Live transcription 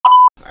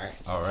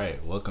All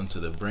right. Welcome to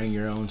the Bring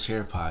Your Own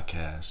Chair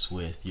podcast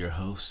with your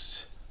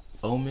host,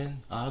 Omen,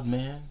 Odd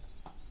Man,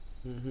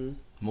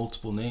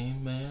 multiple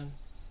name man.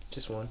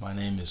 Just one. My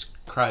name is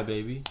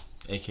Crybaby,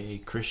 aka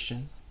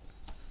Christian.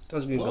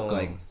 Those people don't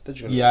like.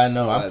 Yeah, I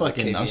know.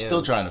 I'm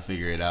still trying to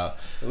figure it out.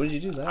 What did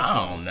you do last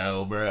time? I don't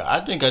know, bro.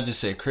 I think I just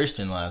said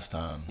Christian last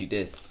time. You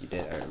did. I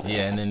remember.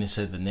 Yeah, and then it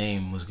said the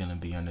name was gonna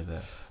be under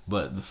that,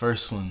 but the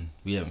first one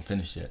we haven't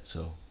finished yet.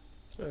 So.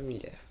 I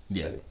mean,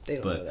 yeah. They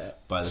don't know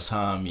that. By the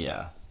time,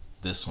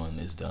 this one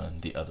is done,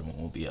 the other one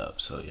will be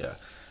up. So, yeah.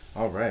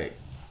 All right.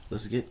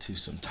 Let's get to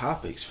some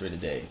topics for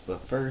today.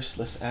 But first,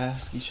 let's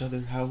ask each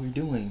other how we're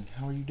doing.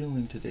 How are you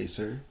doing today,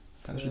 sir?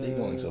 How's your day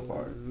going so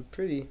far?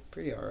 Pretty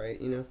all right.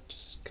 You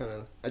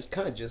know, I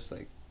kind of just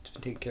like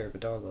taking care of a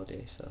dog all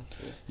day. So.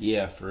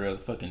 Yeah, for real.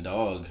 The fucking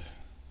dog.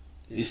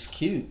 It's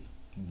cute,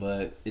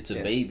 but it's a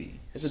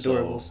baby. It's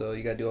adorable. So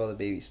you gotta do all the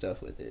baby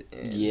stuff with it.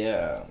 And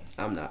yeah.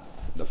 I'm not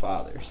the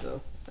father, so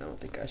I don't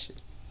think I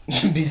should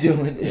be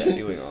doing it. Yeah,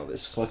 doing all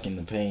this. It's fucking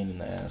the pain in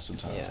the ass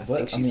sometimes. Yeah,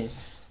 but I mean,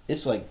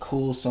 it's like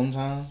cool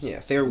sometimes. Yeah,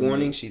 fair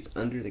warning, she's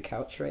under the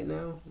couch right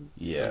now.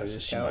 Yeah, so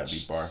she might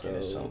be barking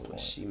at some point.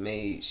 She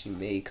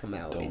may come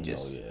out and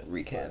just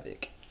wreak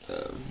havoc.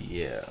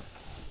 Yeah.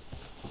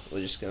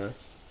 We're just gonna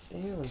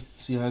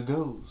see how it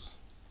goes.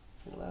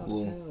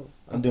 Well,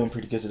 I'm doing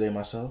pretty good today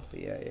myself. But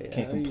yeah.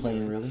 Can't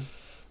complain really.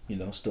 You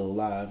know, still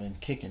alive and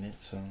kicking it,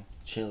 so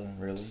chilling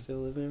really. Still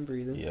living and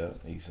breathing. Yeah,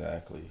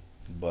 exactly.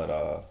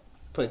 But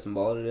played some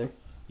ball today.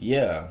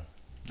 Yeah,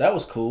 that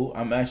was cool.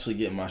 I'm actually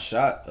getting my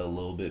shot a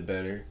little bit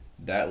better.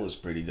 That was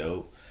pretty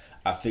dope.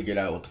 I figured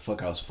out what the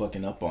fuck I was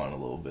fucking up on a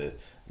little bit.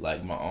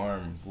 Like my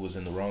arm was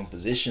in the wrong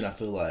position. I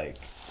feel like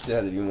it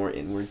had to be more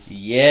inward.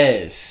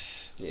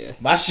 Yes. Yeah.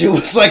 My shit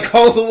was like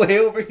all the way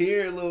over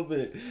here a little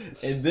bit,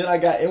 and then I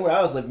got inward.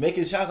 I was like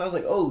making shots. I was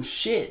like, oh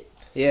shit.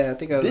 Yeah, I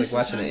think I was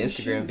like watching an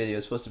Instagram video.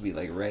 It's supposed to be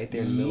like right there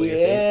in the middle of your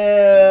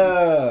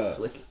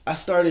face. Yeah. I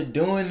started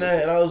doing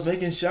that and I was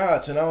making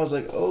shots and I was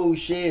like, oh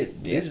shit.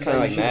 Yeah, this is kind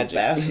of like magic.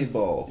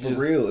 Basketball. For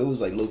real. It was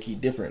like low key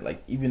different.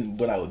 Like even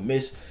when I would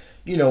miss,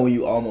 you know, when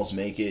you almost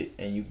make it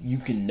and you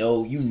can know,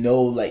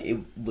 like it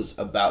was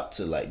about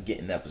to like get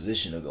in that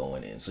position of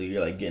going in. So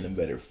you're like getting a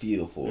better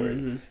feel for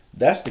it.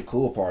 That's the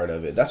cool part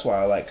of it. That's why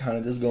I like kind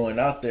of just going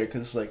out there,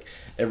 because it's like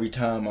every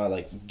time I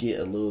like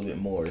get a little bit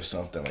more or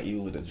something, like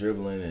even with the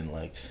dribbling and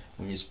like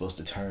when you're supposed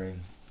to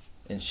turn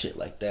and shit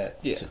like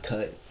that to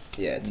cut.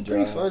 Yeah, it's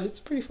pretty fun. It's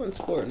a pretty fun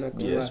sport. Not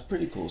gonna lie. It's a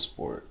pretty cool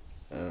sport.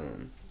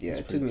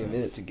 It took me a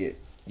minute to get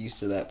used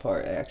to that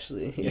part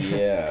actually.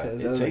 Yeah,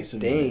 it takes a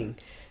minute.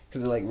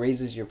 Because it like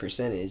raises your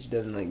percentage. It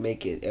doesn't like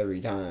make it every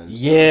time. So.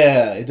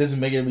 Yeah, it doesn't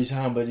make it every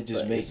time, but it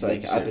just makes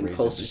like I've been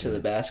closer to the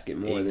basket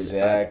more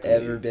than I've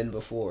ever been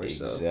before.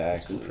 So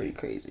it's been pretty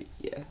crazy.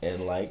 Yeah.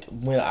 And like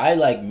when I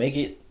like make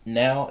it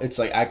now, it's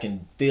like I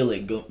can feel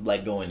it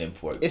going in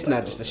for it. It's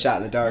not just a shot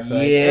in the dark.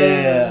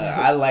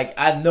 Yeah,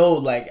 I know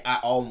like I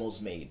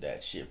almost made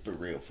that shit for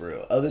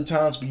real. Other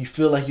times when you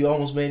feel like you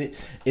almost made it,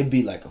 it'd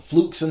be like a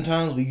fluke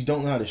sometimes when you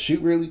don't know how to shoot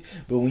really.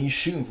 But when you're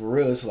shooting for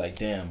real, it's like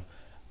damn.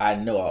 I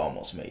know I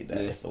almost made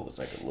that if it was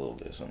like a little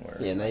bit somewhere.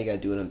 Yeah, now you gotta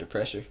do it under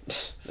pressure.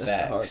 That's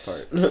Facts. the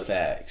hard part.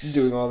 Facts.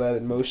 Doing all that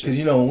in motion. Because,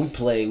 you know, when we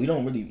play, we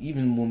don't really,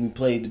 even when we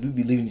play, we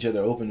be leaving each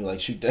other open to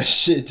like shoot that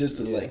shit just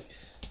to like,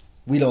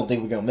 we don't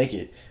think we're gonna make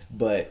it.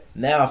 But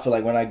now I feel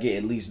like when I get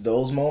at least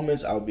those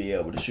moments, I'll be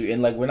able to shoot.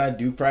 And like when I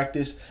do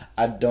practice,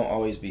 I don't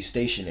always be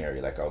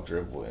stationary. Like I'll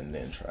dribble and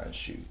then try and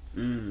shoot.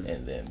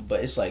 And then,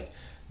 but it's like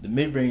the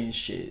mid-range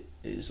shit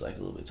is like a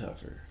little bit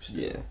tougher still.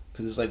 Yeah.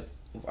 Because it's like,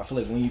 I feel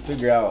like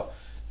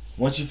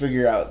once you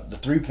figure out the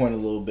 3-point a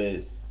little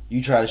bit,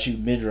 you try to shoot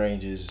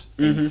mid-ranges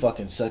and you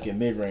fucking suck at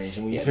mid-range.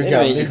 And when you figure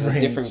out mid-range, it's a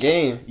different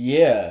game.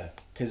 Yeah,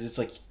 because it's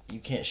like you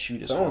can't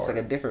shoot as hard. It's almost like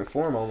a different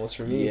form almost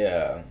for me.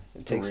 Yeah.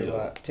 It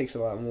takes a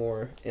lot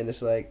more. And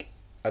it's like,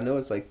 I know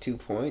it's like 2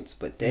 points,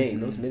 but dang,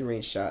 those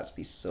mid-range shots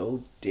be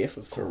so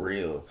difficult. For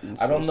real.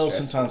 So I don't know,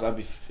 stressful.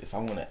 sometimes if I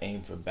want to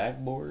aim for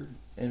backboard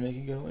and make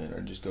it go in,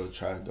 or just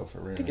try to go for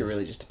rim. I think it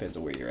really just depends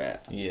on where you're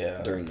at.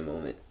 Yeah. During the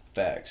moment.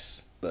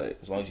 Facts. But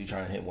as long as you try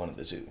and hit one of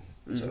the two.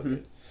 It's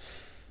okay.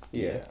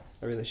 Yeah.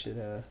 I really should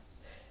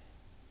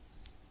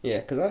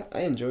because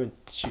I enjoyed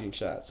shooting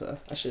shots. So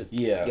I should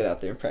get out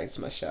there and practice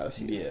my shot a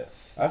few. Yeah.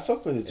 I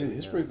fuck with it too.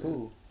 It's pretty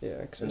cool.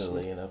 Yeah,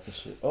 especially laying up and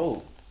shit.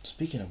 Oh,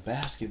 speaking of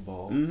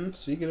basketball.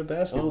 Speaking of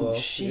basketball. Oh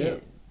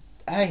shit.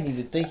 I ain't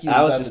even think you.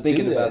 I was just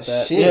thinking about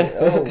that. Shit. Yeah.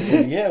 Oh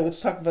well, yeah.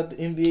 Let's talk about the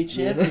NBA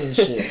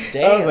championship.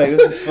 Damn. I was like,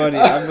 this is funny.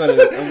 I'm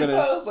gonna.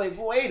 I was like,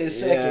 wait a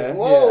second. Yeah,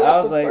 Whoa, yeah.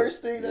 that's the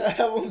first thing that I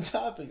have on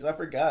topics. I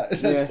forgot.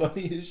 That's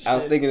funny as shit. I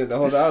was thinking it the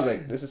whole time. I was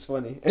like, this is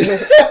funny.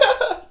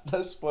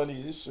 That's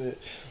funny as shit.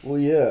 Well,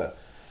 yeah.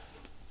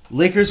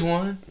 Lakers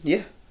won.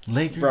 Yeah.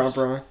 Lakers.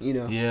 Bron. You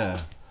know.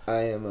 Yeah.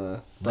 I am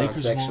a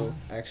Lakers sexual,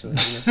 actually.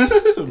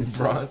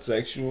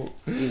 Bron-sexual.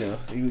 You know,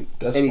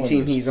 That's any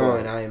team he's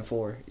on, I am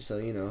for. So,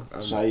 you know.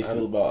 So how you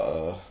feel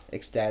about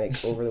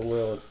ecstatic over the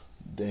world.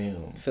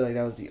 Damn. I feel like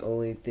that was the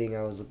only thing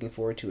I was looking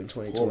forward to in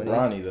 2020. Poor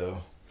Bronny, though.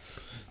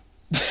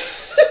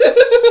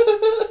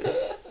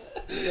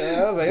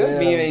 Yeah, I was like, that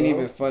meme ain't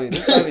even funny.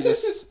 This probably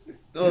just.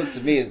 Well,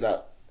 to me, it's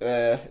not.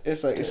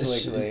 It's like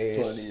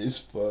hilarious. Funny as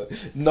fuck.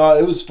 No,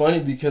 it was funny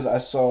because I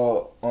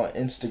saw on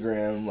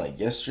Instagram like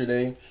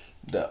yesterday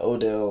that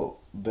Odell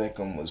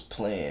Beckham was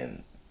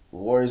playing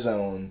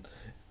Warzone,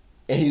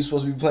 and he was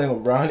supposed to be playing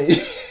with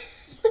Bronny.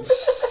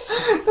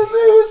 And they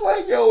was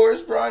like, "Yo,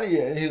 where's Bronny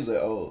at?" And he was like,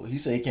 "Oh, he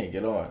said he can't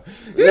get on."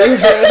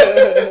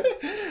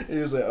 He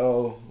was like,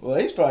 "Oh, well,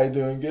 he's probably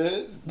doing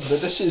good." But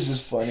that shit's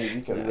just funny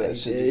because that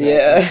shit just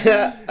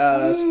happened.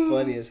 That's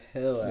funny as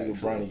hell. Nigga,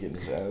 Actually. Bronny getting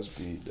his ass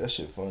beat. That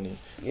shit funny.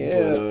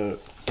 Yeah.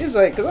 But, It's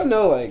like, cause I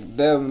know like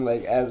them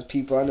like as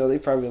people, I know they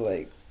probably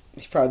like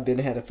he probably been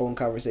had a phone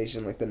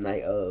conversation like the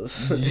night of.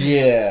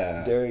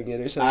 yeah. During it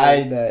or something I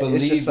like that. believe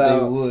it's just they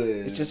how, would.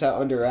 It's just how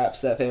under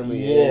wraps that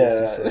family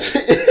Yeah. is. It's,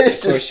 like,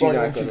 it's just you're funny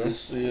not when gonna- people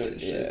see it.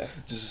 Shit. Yeah.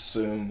 Just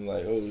assume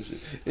like, oh shit.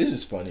 It's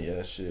just funny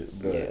ass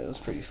shit. But Yeah, it was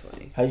pretty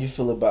funny. how you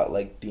feel about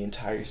like the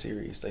entire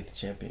series, like the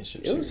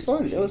championship? It was series?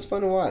 fun. It was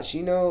fun to watch.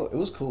 You know, It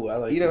was cool. I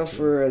like. you know,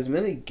 for as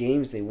many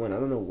games they won, I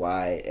don't know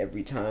why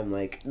every time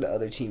like the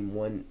other team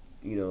won,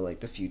 you know, like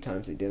the few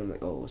times they did, I'm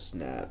like, oh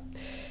snap,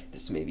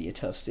 this may be a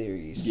tough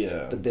series.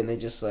 Yeah. But then they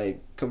just like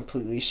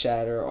completely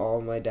shatter all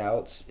my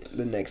doubts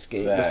the next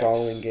game, the Facts.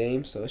 following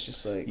game. So it's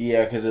just like,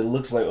 Yeah, because it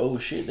looks like, oh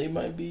shit, they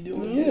might be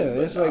doing. yeah, good,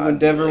 but it's like nah, I when need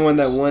Denver won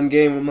that Lakers. one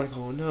game, I'm like,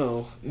 oh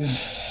no.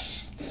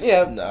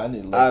 Yeah, Nah, I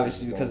need Lakers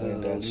obviously to because win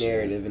of the that shit.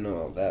 narrative and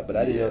all that, but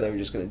I didn't know Yeah. they were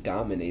just gonna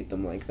dominate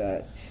them like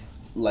that.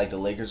 Like the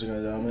Lakers are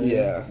gonna dominate.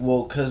 Yeah.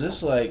 Well, cause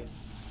it's like,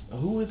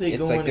 who are they It's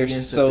going like they're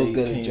against so that they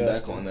good at came back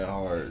adjusting. on that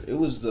hard? It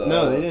was the.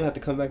 No, they didn't have to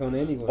come back on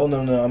anyone. Oh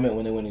no, I meant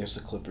when they went against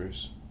the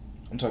Clippers.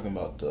 I'm talking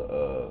about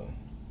the.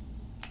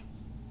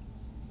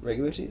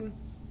 Regular season?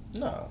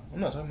 Nah, I'm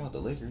not talking about the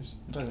Lakers.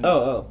 I'm talking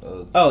Oh,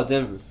 about. Oh,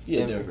 Denver.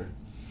 Yeah, Denver.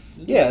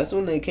 Yeah, that's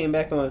when they came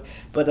back on.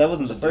 But that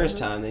wasn't Was the it first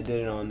Denver? time they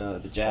did it on the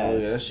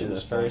Jazz yeah, that shit in the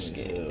was first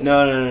funny as game.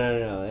 hell.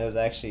 No. It was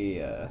actually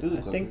It was the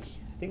I Clippers.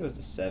 think it was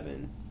the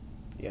 7.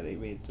 Yeah, they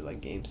made it to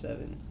like game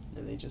 7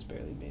 and they just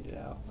barely made it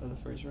out of the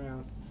first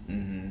round.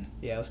 Mhm.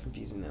 Yeah, I was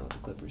confusing that with the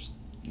Clippers.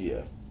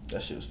 Yeah,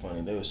 that shit was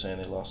funny. They were saying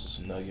they lost to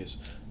some Nuggets,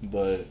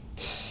 but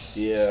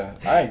yeah,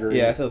 I agree.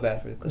 Yeah, I feel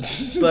bad for the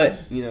Clippers. But,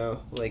 you know,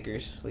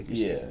 Lakers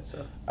Yeah. season,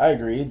 so. I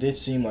agree. It did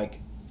seem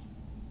like,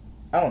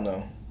 I don't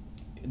know,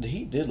 the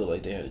Heat did look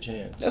like they had a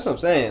chance. That's what I'm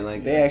saying.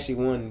 Like they Yeah. actually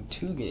won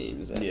 2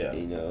 games. Yeah.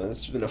 You know,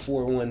 it's been a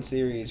 4-1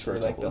 series for for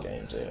a like couple the of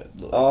games. They had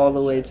looked like all they the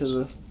had a way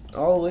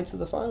chance. to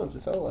the finals.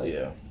 It felt like.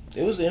 Yeah,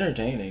 it was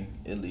entertaining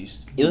at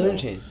least. It you was know?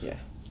 entertaining. Yeah.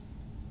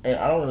 And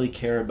I don't really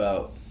care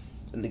about.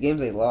 And the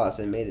games they lost,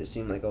 it made it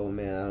seem like, oh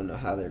man, I don't know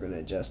how they're gonna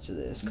adjust to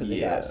this because they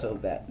Yeah. got so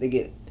bad. They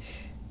get,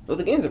 well,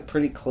 the games are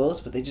pretty close,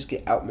 but they just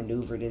get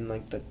outmaneuvered in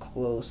like the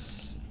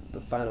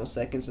final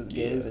seconds of the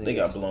Yeah, games. And they it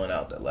got gets blown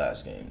out that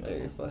last game. Though.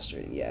 very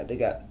frustrating. Yeah, they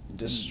got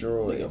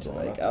destroyed. They got blown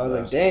Like out I was the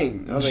like, last dang.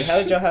 game. I was like, how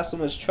did y'all have so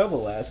much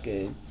trouble last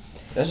game?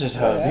 That's just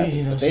how it be,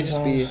 you know. But they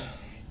just be.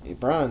 sometimes.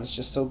 Bron's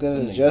just so good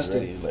Some at niggas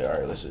adjusting. ready, like, all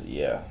right, let's just,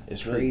 yeah.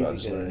 It's really about Crazy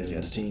just good at learning the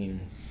adjusting.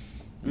 team.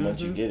 And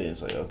once you Mhm. get it,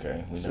 it's like,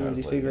 okay, we As know soon how as to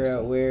you play figure against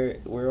out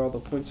them. where all the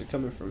points are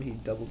coming from, he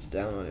doubles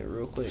down on it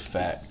real quick.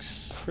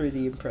 Facts. It's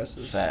pretty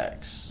impressive.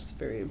 Facts. It's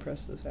very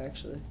impressive,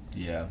 actually.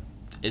 Yeah.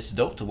 It's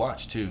dope to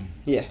watch too.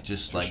 Yeah.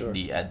 Just for like sure.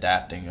 the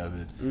adapting of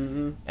it.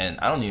 Mm-hmm. And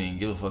I don't even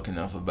give a fuck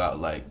enough about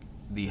like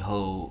the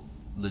whole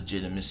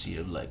legitimacy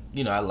of like,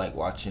 you know, I like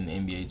watching the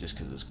NBA just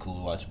because it's cool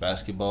to watch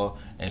basketball.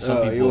 And some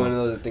Oh, people. you're one of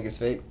those that think it's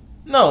fake?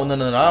 No, I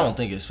don't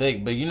think it's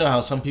fake. But you know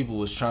how some people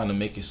was trying to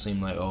make it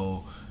seem like,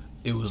 oh,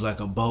 it was like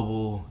a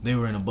bubble. They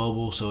were in a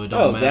bubble, so it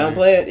don't matter.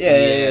 Downplay it?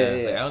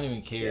 Yeah. Like, I don't even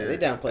Yeah, care. they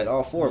downplayed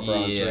all 4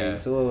 bronze Yeah.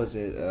 rings. So what was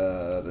it?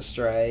 The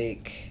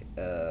strike.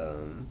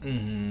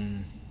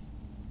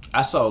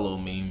 I saw a little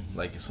meme,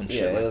 like some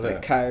shit Yeah, like it was that.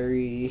 like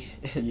Kyrie.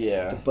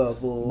 Yeah. The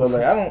bubble. But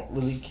like, I don't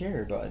really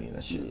care about any of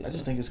that shit. Yeah. I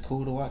just think it's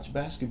cool to watch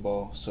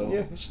basketball. So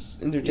yeah, it's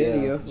just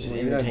entertaining, Yeah, yo. it's When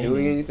you're not entertaining.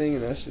 doing anything,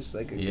 and that's just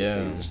like a good Yeah.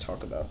 thing to just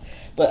talk about.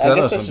 But 'Cause I know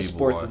guess some that's just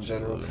people sports in watch it a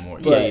general. little bit more.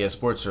 But Yeah,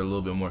 sports are a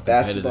little bit more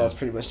competitive. basketball is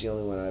pretty much the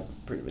only one I'm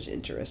pretty much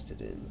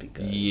interested in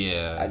because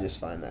Yeah. I just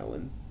find that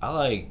one. I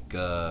like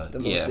The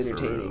most yeah,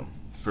 entertaining.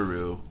 For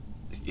real.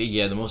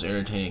 Yeah, the most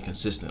entertaining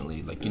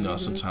consistently. Like, you know, Mhm.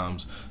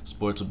 sometimes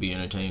sports will be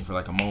entertaining for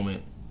like a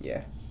moment.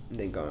 Yeah, and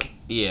then gone.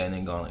 Yeah, and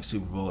then going like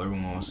Super Bowl.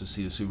 Everyone wants to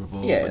see the Super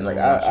Bowl. Yeah, but and no like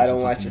one watches I the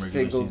don't watch fucking a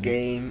regular single season.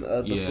 game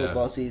of the Yeah.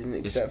 football season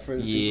except for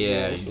the Super Yeah,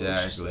 Bowl. So it's just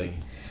exactly. like,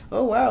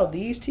 oh wow,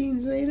 these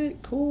teams made it.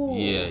 Cool.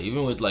 Yeah,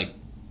 even with like,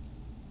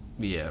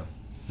 yeah,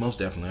 most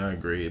definitely, I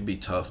agree. It'd be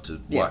tough to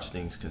Yeah. watch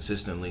things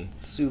consistently.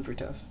 Super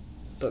tough.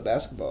 But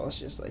basketball is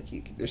just like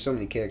there's so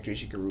many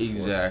characters you can root for.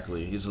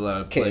 Exactly, it's a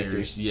lot of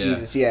Characters. players. Yeah,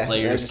 Jesus, yeah. I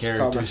players, just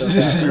called characters.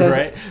 myself that. You're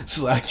right. It's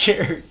a lot of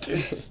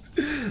characters.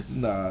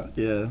 nah,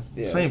 yeah,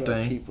 Yeah, same it's like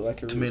thing. people I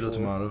can root Tomato, for.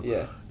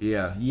 tomato.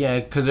 Yeah. Yeah,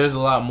 because there's a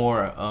lot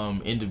more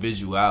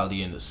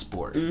individuality in the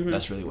sport. Mhm.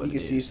 That's really what you it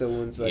can see is.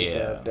 someone's like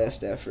Yeah.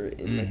 best effort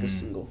in like a Mhm.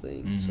 single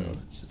thing. So Mhm.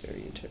 it's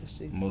very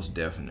interesting. Most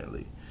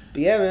definitely.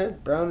 But yeah, man,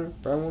 Brown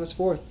won his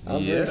 4th. I'm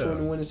ready Yeah. for him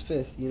to win his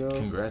 5th. You know,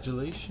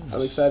 Congratulations.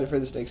 I'm excited for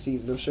this next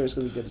season. I'm sure it's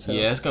gonna be good as hell.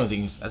 Yeah, I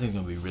think it's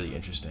gonna be really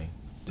interesting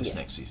this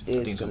next season. I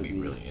think it's gonna be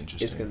really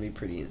interesting. It's gonna be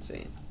pretty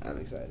insane. I'm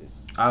excited.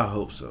 I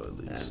hope so, at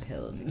least. I'm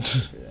hella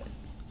excited for that.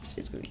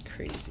 It's gonna be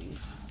crazy.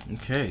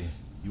 Okay,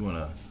 you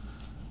wanna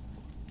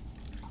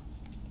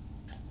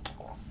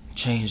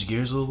change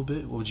gears a little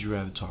bit? What would you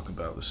rather talk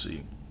about? Let's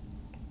see.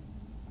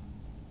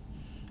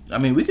 I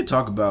mean, we could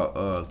talk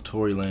about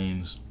Tory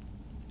Lanez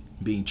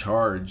being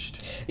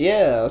charged.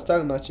 Yeah, I was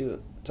talking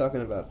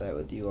about that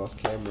with you off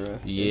camera.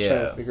 Yeah.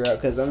 Trying to figure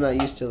out, because I'm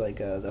not used to like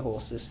the whole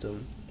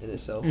system in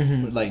itself.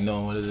 Like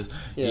knowing what it is.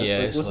 Yeah,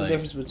 it's what's the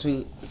difference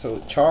between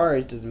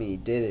charged doesn't mean he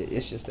did it.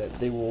 It's just that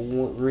they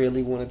will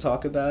really want to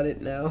talk about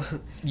it now.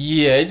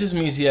 Yeah, it just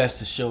means he has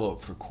to show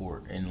up for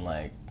court and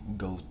like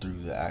go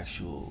through the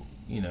actual,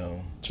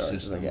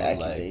 Charges, system. like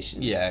an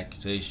accusation.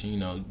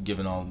 Accusation.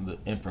 Given all the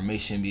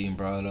information being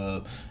brought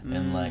up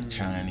and like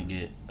trying to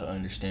get an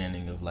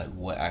understanding of like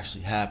what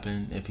actually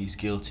happened, if he's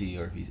guilty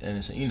or if he's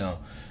innocent.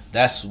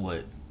 That's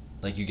what,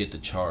 like, you get the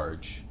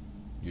charge.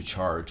 You're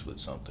charged with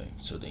something,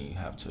 so then you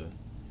have to,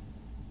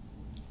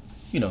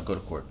 go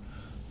to court.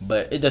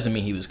 But it doesn't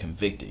mean he was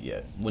convicted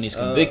yet. When he's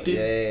convicted,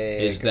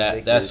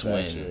 that's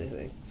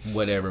when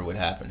whatever would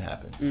happen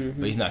happened.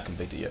 But he's not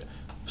convicted yet.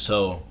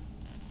 So,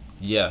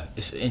 yeah,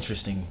 it's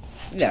interesting.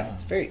 Yeah,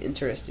 it's a very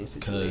interesting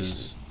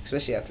situation,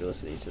 especially after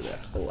listening to that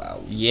whole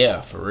album.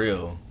 Yeah, for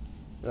real.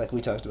 Like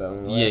we talked about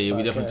in the last podcast.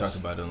 We definitely talked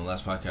about it in the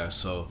last podcast.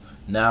 So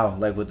now,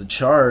 like with the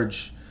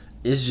charge,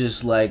 it's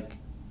just like,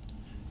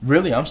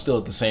 really, I'm still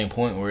at the same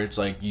point where it's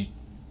like you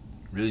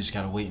really just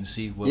gotta wait and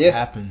see what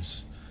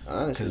happens.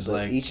 Honestly,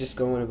 but like, he's just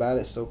going about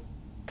it so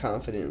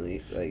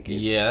confidently. Like,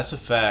 yeah, that's a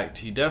fact.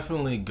 He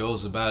definitely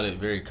goes about it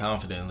very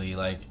confidently.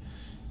 Like,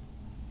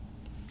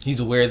 he's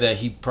aware that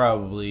he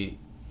probably,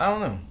 I don't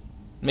know,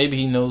 maybe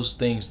he knows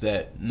things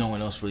that no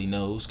one else really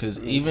knows. Because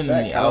even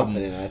in the album,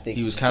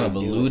 he was kind of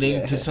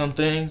alluding to some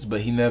things,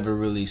 but he never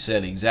really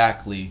said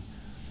exactly,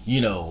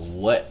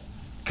 what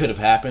could have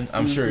happened.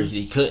 I'm sure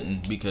he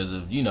couldn't because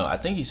of, I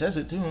think he says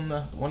it too in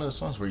one of the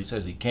songs where he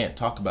says he can't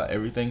talk about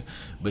everything,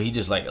 but he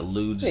just like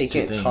alludes to things.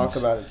 He can't talk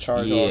about a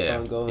charge while it's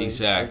ongoing.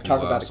 Exactly. Or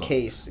talk about a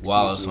case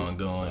while it's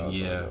ongoing,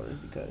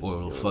 or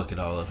it'll fuck it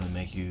all up and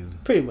make you...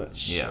 Pretty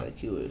much. Yeah. Like,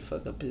 he would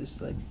fuck up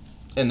his, like...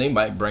 And they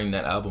might bring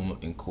that album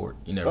up in court.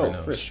 You never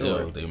know. For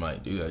sure. They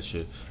might do that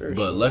shit.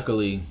 But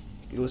luckily...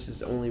 It was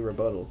his only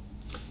rebuttal.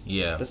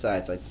 Yeah.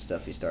 Besides, like, the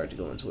stuff he started to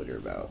go on Twitter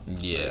about.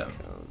 Yeah. Like,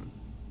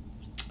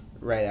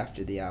 right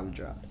after the album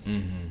dropped.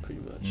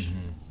 Pretty much.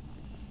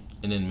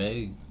 And then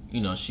Meg,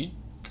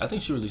 I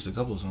think she released a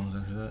couple of songs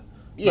after that.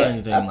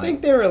 Yeah, I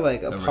think they were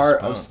like a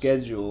part of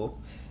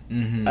schedule.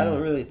 I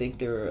don't really think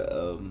they were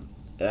an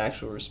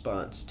actual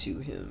response to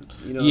him.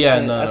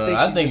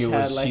 I think it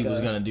was she was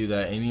gonna do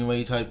that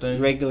anyway type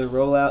thing. Regular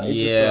rollout. It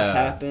just so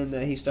happened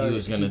that he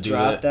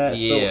dropped that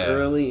so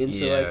early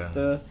into like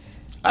the...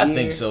 I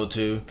think so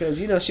too.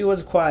 Because she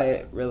was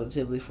quiet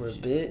relatively for a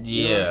bit.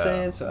 You know what I'm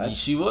saying? So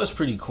she was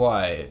pretty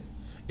quiet.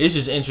 It's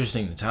just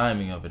interesting the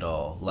timing of it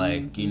all.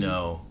 Like,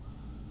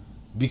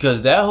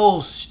 because that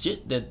whole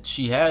shit that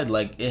she had,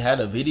 like, it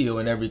had a video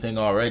and everything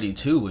already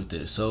too with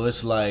this. So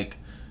it's like,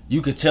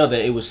 you could tell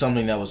that it was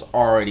something that was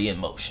already in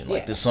motion.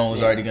 Like, the song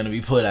was already going to be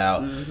put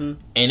out. And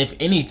if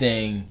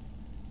anything,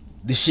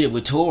 the shit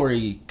with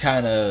Tory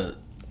kind of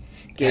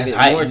has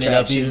heightened it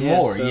up even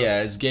more. So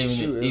it's giving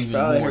it even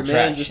more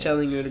traction. Just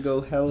telling her to go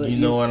hella. You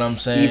know what I'm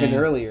saying? Even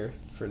earlier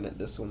for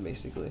this one,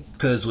 basically.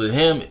 Because with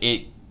him,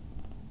 it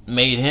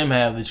made him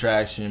have the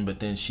traction, but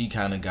then she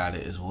kind of got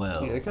it as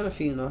well. Yeah, they're kind of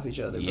feeding off each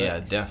other.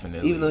 Yeah,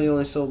 definitely. Even though he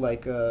only sold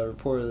like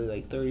reportedly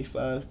like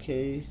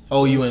 35K.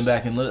 Oh, you went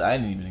back and looked? I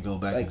didn't even go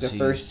back and see.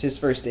 Like his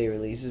first day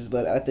releases,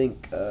 but I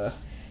think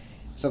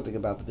something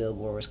about the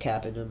Billboard was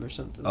capping him or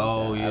something.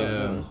 Oh, like yeah. I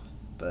don't know.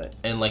 But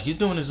and like he's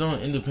doing his own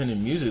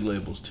independent music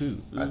labels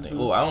too. I think.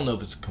 Well, I don't know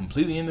if it's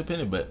completely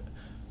independent, but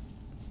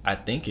I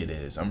think it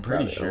is. I'm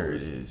pretty sure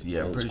it is.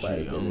 Yeah, I'm pretty sure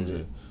he owns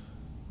it.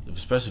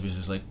 Especially if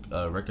it's like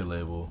a record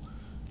label.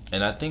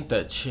 And I think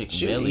that chick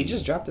Melly. He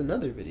just dropped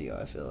another video.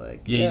 I feel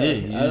like. Yeah, he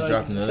did. He just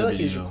dropped another video. I feel like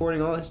he's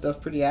recording all his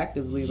stuff pretty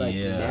actively, like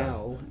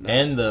now.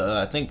 And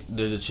I think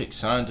there's a chick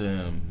signed to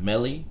him,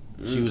 Melly.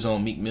 She was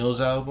on Meek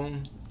Mill's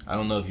album. I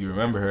don't know if you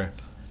remember her.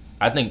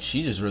 I think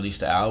she just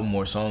released the album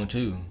or song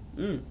too.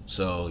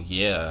 So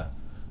yeah,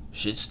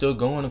 shit's still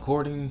going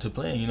according to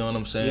plan. You know what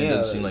I'm saying? Yeah, it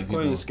doesn't seem like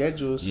according to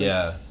schedules. So.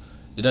 Yeah,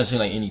 it doesn't seem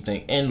like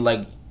anything. And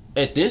like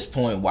at this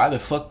point, why the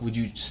fuck would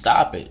you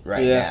stop it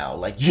right now?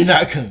 Like you're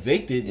not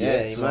convicted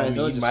yet, so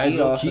you might as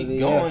well keep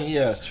going.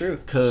 Yeah, it's true.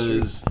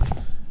 Because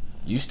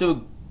you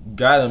still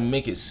gotta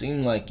make it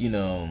seem like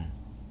you're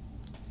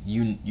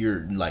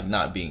like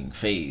not being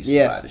phased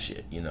by the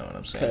shit. You know what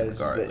I'm saying? Because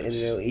the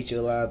internet will eat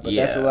you alive. But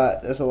that's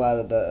a lot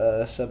of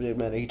the subject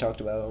matter he talked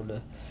about on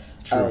the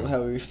how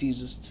he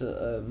refuses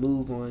to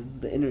move on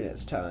the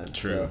internet's time.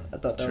 True. So I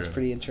thought that was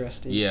pretty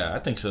interesting. Yeah, I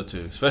think so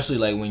too. Especially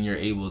like when you're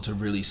able to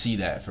really see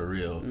that for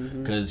real.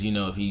 Because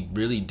if he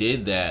really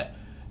did that,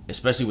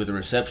 especially with the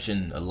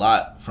reception,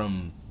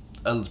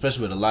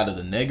 especially with a lot of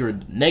the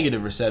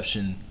negative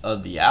reception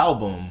of the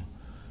album,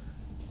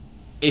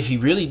 if he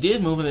really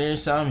did move in the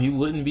nearest time, he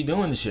wouldn't be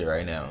doing the shit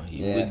right now.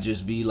 He Yeah. would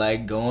just be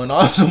like going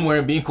off somewhere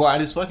and being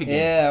quiet as fuck again.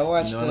 Yeah, I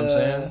watched. You know what I'm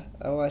saying?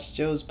 I watched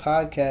Joe's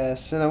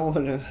podcast, and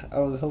I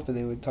was hoping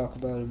they would talk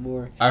about it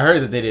more. I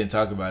heard that they didn't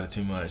talk about it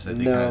too much. That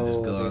they kind of just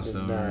No, they glossed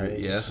did over not. it.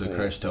 They Yeah, that's just what Crush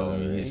glanced told over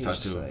me. it. He He just was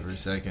talked to just him like- for a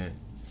second.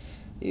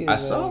 He I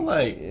was saw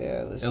like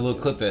yeah, a listen little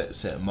to clip it. that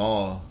said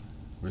Maul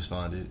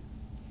responded.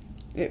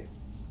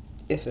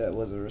 If that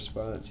was a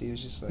response, he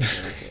was just like,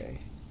 okay.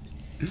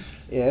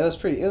 Yeah, it was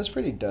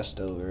pretty dust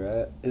over.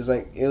 Right?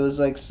 It was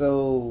like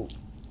so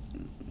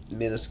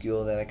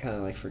minuscule that I kind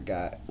of like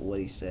forgot what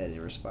he said in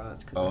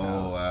response because of Oh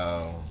how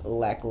wow.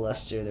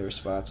 lackluster the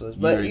response was.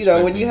 You But were you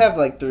know, when you expecting- have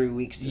like 3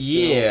 weeks to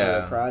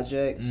Yeah. for a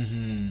project,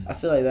 Mm-hmm. I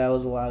feel like that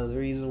was a lot of the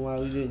reason why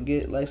we didn't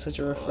get like such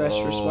a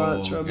refreshed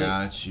response from it.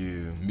 Got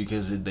you.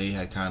 Because they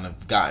had kind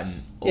of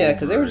gotten. Yeah,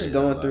 because they were over just it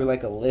going a through lot.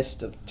 like a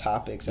list of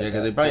topics. Yeah, at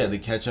because that they probably had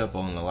point. to catch up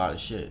on a lot of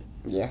shit.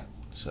 Yeah,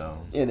 So.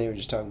 and they were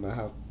just talking about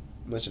how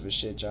much of a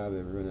shit job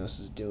everyone else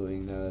is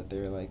doing now that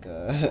they're like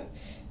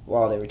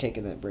while they were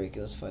taking that break.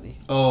 It was funny.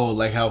 Oh,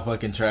 like how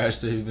fucking trash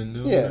they've been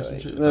doing. Yeah, or some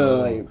like, shit? no, Oh.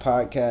 like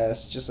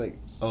podcasts, just like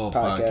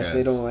podcasts.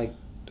 They podcasts. don't like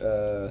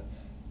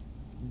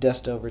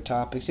dust over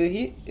topics. So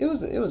it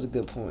was a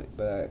good point,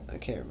 but I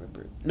can't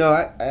remember. No,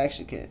 I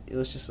actually can't. It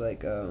was just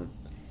like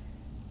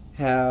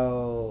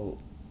how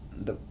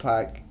the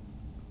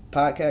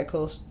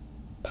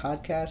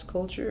podcast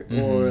culture or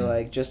Mhm.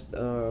 like just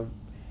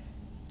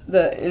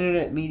the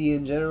internet media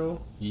in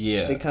general.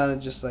 Yeah. They kind of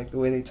just like the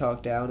way they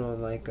talk down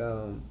on like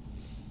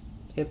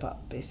hip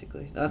hop,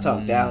 basically. Not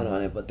talk down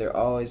on it, but they're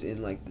always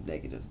in like the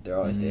negative. They're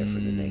always there for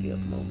the negative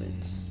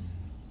moments,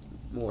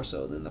 more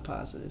so than the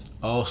positive.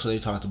 Oh, so they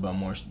talked about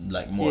more of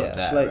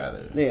that like,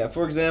 rather. Yeah,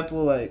 for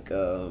example, like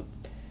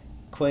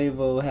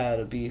Quavo had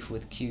a beef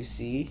with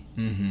QC,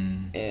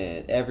 Mm-hmm.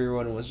 and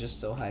everyone was just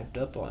so hyped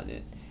up on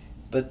it.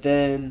 But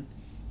then,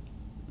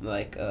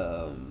 like,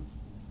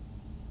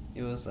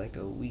 it was like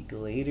a week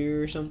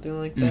later or something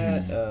like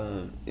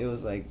that. It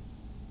was like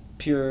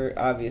pure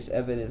obvious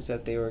evidence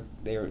that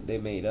they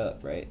made up,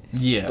 right?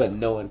 Yeah. But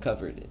no one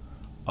covered it.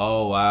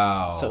 Oh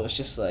wow. So it's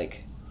just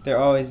like they're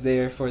always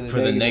there for the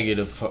the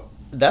negative.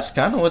 That's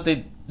kind of what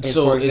they.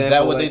 So for is that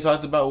example, what they like-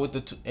 talked about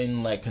with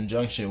in like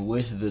conjunction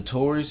with the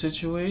Tory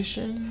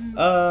situation?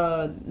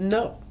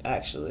 No,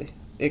 actually.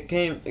 It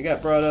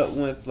got brought up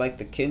with like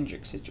the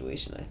Kendrick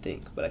situation, I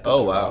think, but I could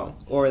Oh, be wow. wrong.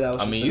 Or that was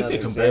I just mean, you another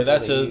could compare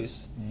that example they to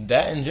used.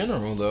 that in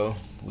general though.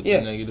 With Yeah,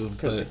 the negative.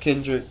 Because the But,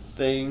 Kendrick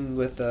thing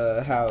with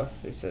how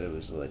they said it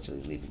was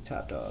allegedly leaving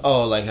Top Dog.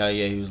 oh, like how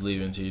he was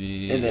leaving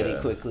TD. And then he yeah.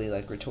 quickly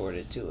like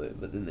retorted to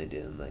it, but then they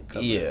didn't like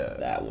cover Yeah.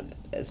 that one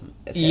as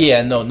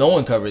Yeah, no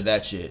one covered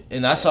that shit.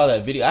 And I saw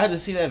that video. I had to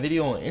see that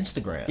video on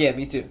Instagram. Yeah,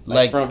 me too.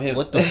 Like from him.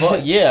 What the fuck?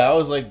 Yeah, I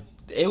was like,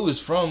 it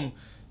was from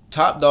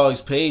Top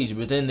Dog's page,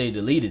 but then they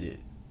deleted it.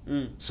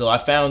 Mm. So I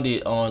found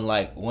it on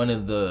like one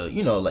of the,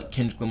 like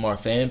Kendrick Lamar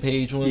fan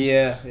page ones.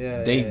 Yeah.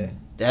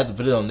 They had to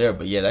put it on there,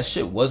 but yeah, that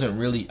shit wasn't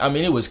really. I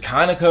mean, it was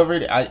kind of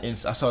covered. I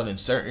saw it in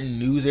certain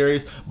news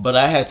areas, but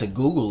I had to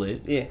Google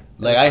it. Yeah.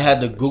 Like I had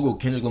to Google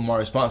Kendrick Lamar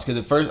response because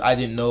at first I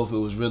didn't know if it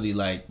was really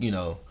like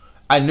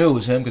I knew it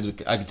was him because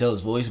I could tell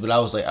his voice, but I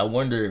was like, I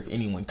wonder if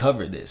anyone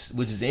covered this,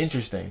 which is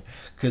interesting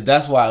because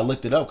that's why I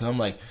looked it up because I'm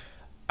like,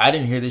 I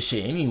didn't hear this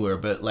shit anywhere,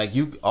 but like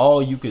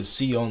all you could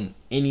see on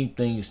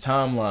anything's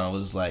timeline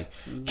was like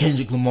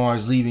Kendrick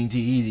Lamar's leaving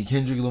TED,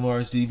 Kendrick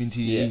Lamar's leaving TED.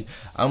 Yeah.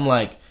 I'm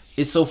like,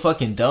 it's so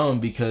fucking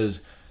dumb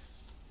because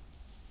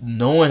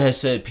no one has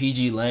said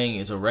PG Lang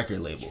is a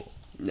record label.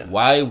 No.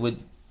 Why would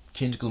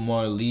Kendrick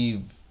Lamar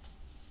leave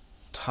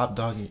Top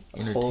Dog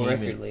Whole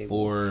record Entertainment label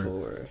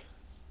for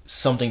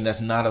something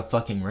that's not a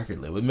fucking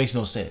record label? It makes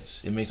no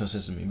sense. It makes no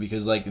sense to me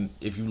because like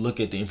if you look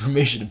at the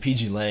information of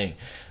PG Lang,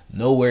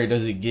 nowhere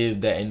does it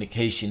give that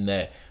indication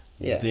that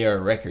they're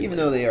a record even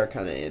label. though they are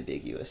kind of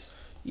ambiguous.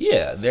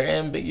 Yeah, they're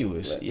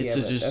ambiguous. But, It's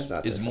yeah, just that's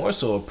not it's their more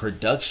so a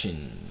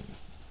production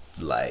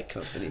like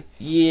company.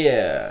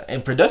 Yeah,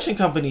 and production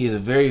company is a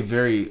very,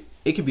 very.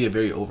 It could be a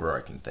very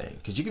overarching thing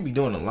because you could be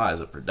doing a lot as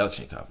a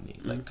production company,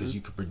 like because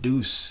you could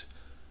produce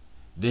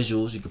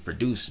visuals, you could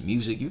produce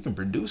music, you can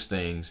produce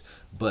things,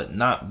 but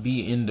not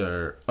be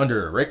under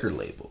a record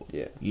label.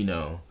 Yeah,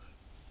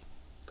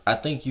 I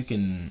think you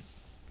can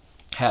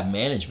have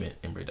management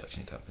in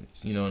production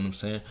companies. You know what I'm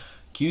saying?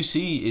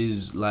 QC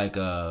is like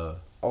all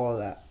of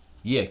that.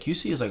 Yeah,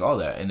 QC is like all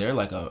that, and they're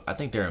like I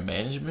think they're a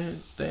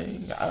management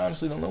thing. I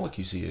honestly don't know what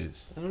QC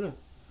is. I don't know.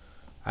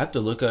 I have to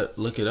look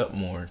it up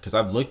more because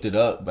I've looked it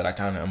up, but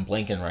I'm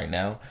blanking right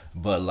now.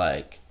 But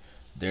like,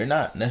 they're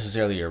not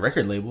necessarily a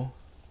record label,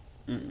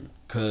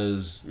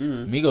 because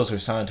Migos are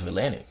signed to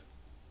Atlantic.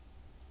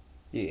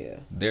 Yeah,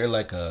 They're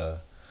like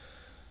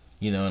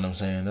you know what I'm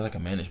saying? They're like a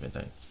management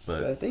thing.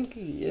 but I But think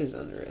he is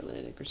under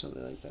Atlantic or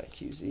something like that.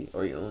 QC,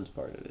 or he owns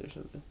part of it or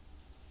something.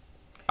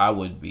 I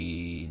would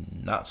be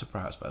not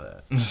surprised by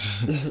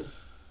that.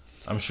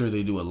 I'm sure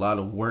they do a lot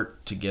of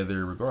work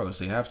together regardless.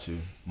 They have to.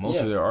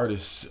 Most of their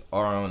artists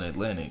are on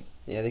Atlantic.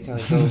 Yeah, they kind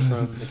of go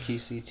from the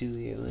QC to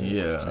the Atlantic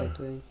Yeah. type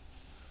thing.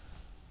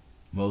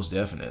 Most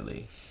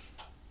definitely.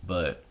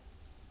 But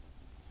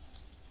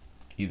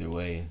either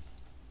way,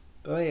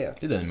 Oh yeah.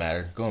 it doesn't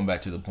matter. Going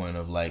back to the point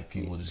of like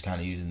people just kind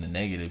of using the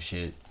negative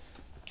shit,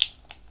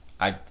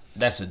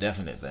 that's a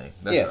definite thing.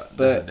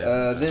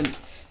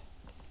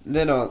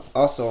 Then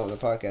also on the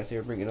podcast they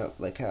were bringing up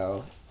like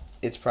how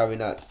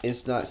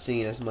it's not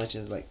seen as much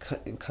as like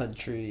in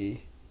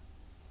country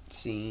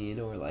scene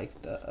or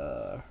like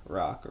the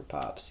rock or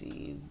pop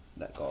scene,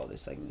 like all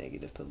this like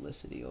negative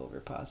publicity over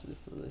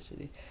positive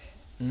publicity.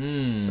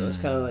 So it's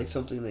kind of like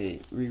something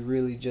that we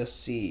really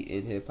just see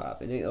in hip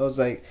hop, and I was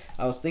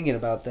thinking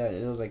about that,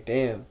 and it was like,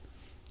 damn,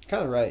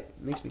 kind of right.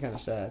 It makes me kind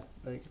of sad.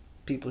 Like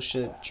people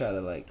should try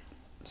to like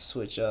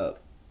switch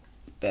up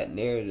that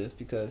narrative,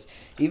 because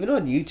even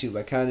on YouTube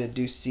I kind of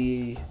do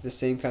see the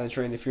same kind of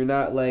trend. If you're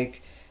not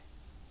like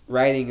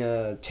writing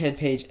a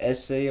 10-page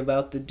essay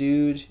about the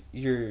dude,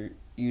 you're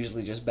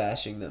usually just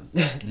bashing them.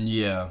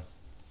 Yeah.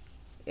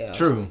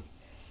 True.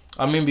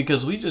 I mean,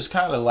 because we just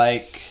kind of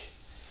like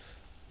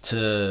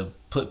to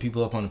put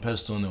people up on a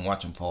pedestal and then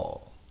watch them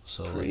fall.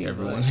 So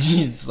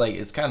like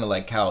it's kind of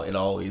like how it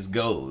always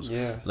goes.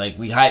 Yeah. Like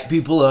we hype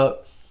people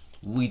up,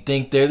 we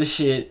think they're the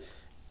shit,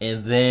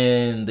 and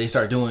then they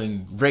start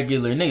doing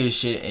regular nigga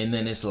shit, and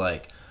then it's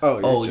like,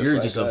 you're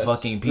just a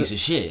fucking piece of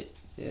shit.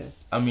 Yeah.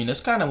 I mean, that's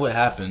kind of what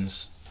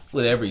happens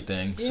with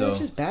everything. Yeah, so it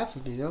just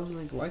baffles me. I'm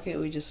like, why can't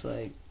we just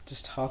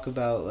talk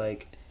about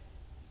like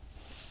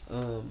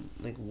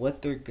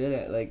what they're good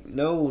at? Like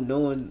not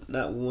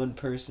one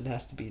person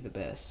has to be the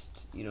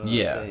best. You know what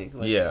I'm saying?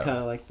 Like, kind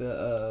of like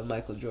the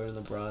Michael Jordan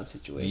LeBron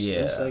situation.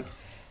 Yeah. It's like,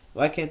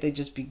 why can't they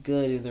just be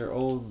good in their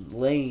own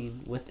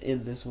lane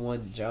within this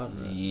one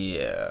genre?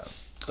 Yeah.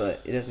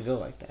 But it doesn't go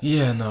like that.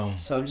 Yeah, no.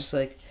 So I'm just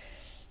like,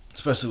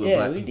 especially with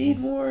black people. Yeah, we need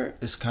more.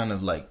 It's kind of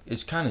just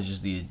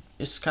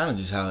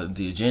how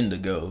the agenda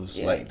goes.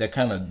 Yeah. Like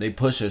they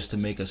push us to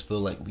make us feel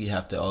like we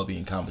have to all be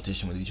in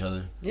competition with each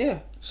other. Yeah.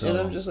 So, and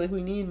I'm just like,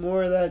 we need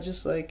more of that.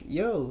 Just like,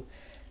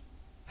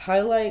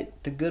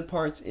 highlight the good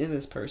parts in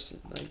this person.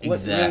 Like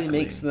what really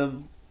makes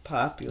them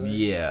popular.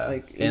 Yeah.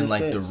 Like and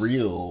like the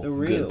real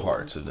good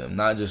parts of them,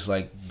 not just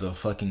like the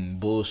fucking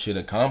bullshit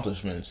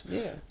accomplishments.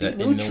 Yeah. That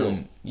be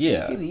neutral.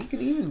 You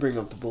can even bring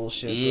up the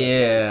bullshit.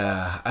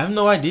 Yeah. I have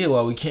no idea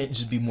why we can't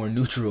just be more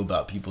neutral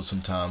about people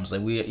sometimes.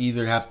 Like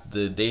they have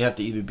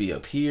to either be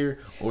up here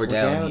or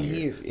down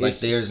here. Like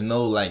there's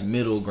no like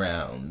middle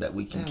ground that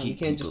we can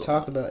keep. You can't just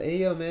talk about, hey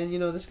yo man, you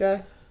know this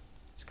guy?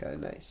 It's kind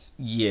of nice.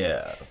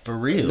 Yeah, for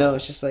real. No,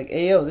 it's just like,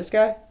 hey yo, this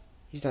guy?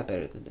 He's not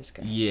better than this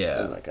guy.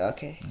 Yeah. I'm like,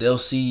 okay. They'll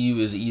see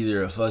you as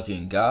either a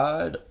fucking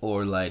god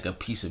or like a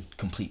piece of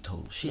complete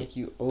total shit. Like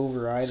you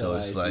over-idolize so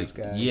it's like, these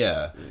guys.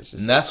 Yeah.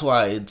 And that's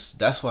why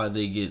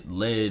they get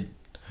led.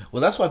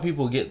 Well, that's why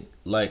people get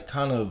like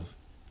kind of,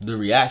 the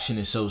reaction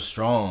is so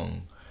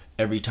strong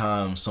every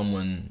time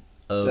someone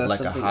of does like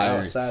a something higher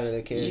outside of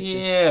their character.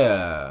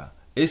 Yeah.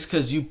 It's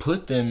because you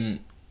put them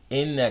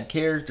in that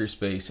character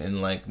space,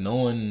 and like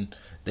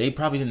they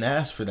probably didn't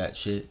ask for that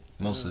shit.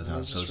 Most of the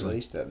time, they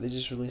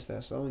just released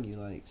that song you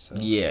like. So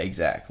yeah,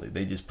 exactly.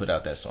 They just put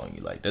out that song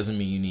you like. Doesn't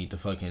mean you need to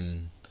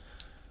fucking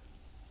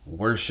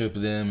worship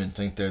them and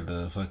think they're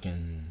the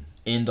fucking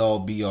end all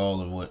be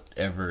all or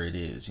whatever it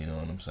is. You know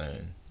what I'm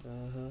saying?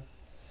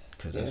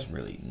 Because that's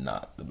really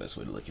not the best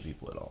way to look at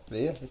people at all. But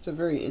yeah, it's a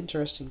very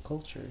interesting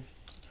culture.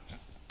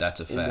 That's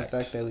a fact. In the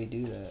fact that we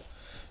do that.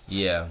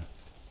 Yeah,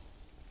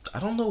 I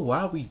don't know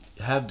why we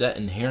have that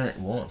inherent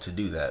want to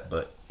do that,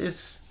 but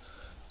it's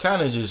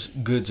kind of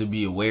just good to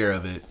be aware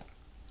of it.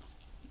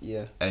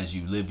 Yeah. As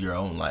you live your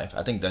own life.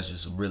 I think that's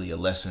just really a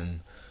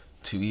lesson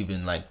to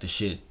even like the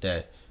shit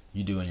that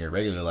you do in your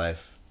regular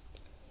life.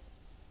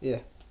 Yeah.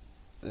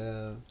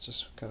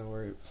 Just kind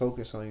of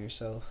focus on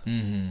yourself.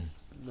 Mm-hmm.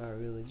 Not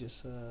really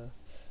just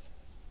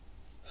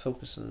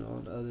focusing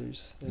on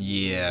others.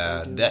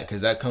 Yeah,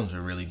 because that comes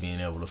with really being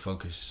able to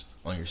focus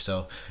on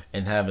yourself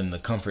and having the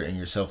comfort in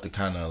yourself to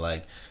kind of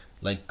like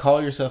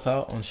call yourself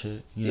out on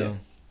shit, you know?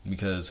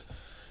 Because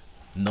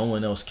no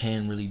one else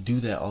can really do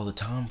that all the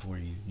time for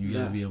you. You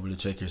gotta be able to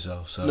check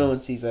yourself. So no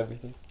one sees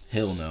everything.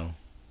 Hell no.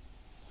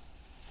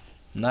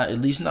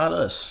 At least not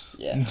us.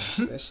 Yeah,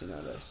 especially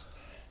not us.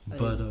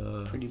 But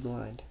pretty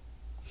blind.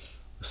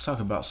 Let's talk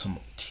about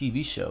some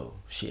TV show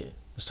shit.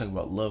 Let's talk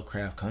about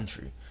Lovecraft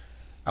Country.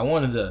 I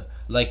wanted to,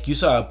 like, you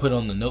saw I put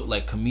on the note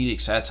like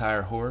comedic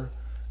satire horror,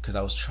 because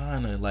I was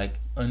trying to like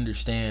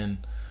understand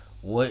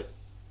what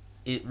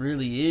it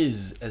really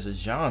is as a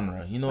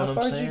genre. You know what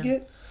I'm saying? How far did you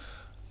get?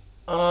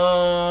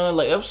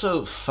 Like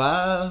episode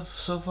 5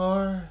 so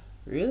far.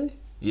 Really?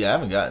 Yeah, I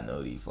haven't gotten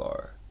OD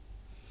far.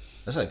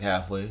 That's like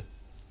halfway.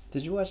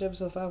 Did you watch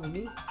episode 5 with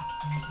me?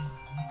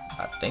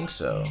 I think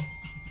so.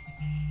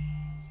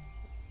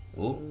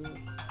 Oh,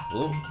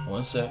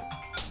 one sec.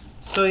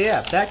 So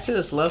yeah, back to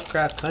this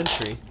Lovecraft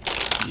Country.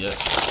 Yes.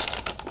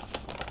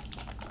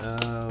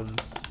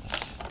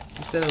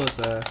 You said it was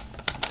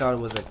thought it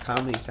was a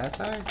comedy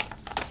satire?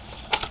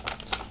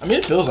 I mean,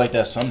 it feels like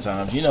that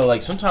sometimes. You know,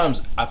 like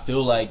sometimes I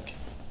feel like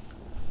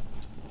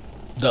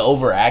the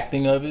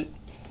overacting of it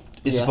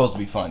is supposed to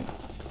be funny.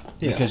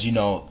 because you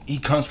know he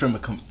comes from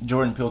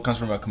Jordan Peele comes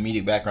from a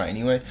comedic background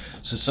anyway.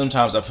 So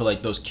sometimes I feel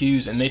like those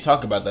cues, and they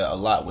talk about that a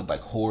lot with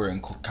like horror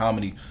and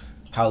comedy,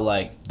 how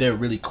like they're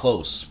really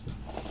close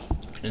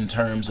in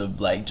terms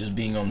of like just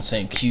being on the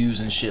same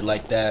cues and shit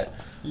like that.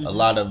 Mm-hmm. A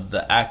lot of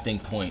the acting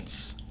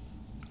points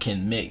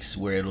can mix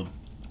where it'll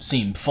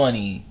seem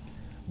funny,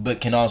 but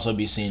can also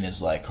be seen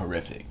as like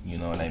horrific. You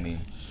know what I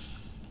mean?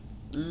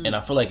 Mm. And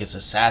I feel like it's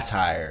a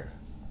satire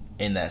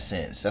in that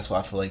sense. That's why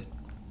I feel like,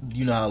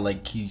 you know how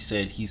like he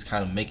said he's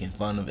kind of making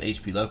fun of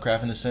H.P.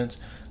 Lovecraft in a sense.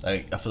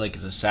 Like I feel like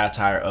it's a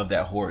satire of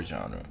that horror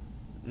genre.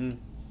 Mm.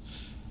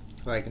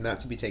 Like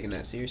not to be taken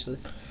that seriously.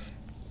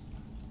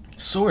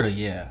 Sorta,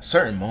 yeah.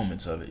 Certain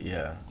moments of it,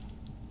 yeah.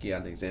 You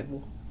got an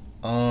example?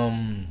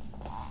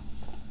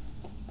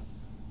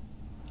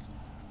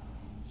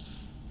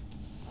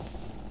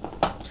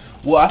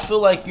 Well, I feel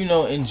like, you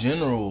know, in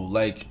general,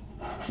 like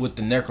with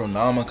the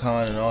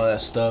Necronomicon and all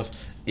that stuff,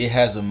 it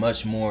has a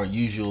much more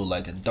usual,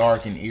 like a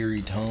dark and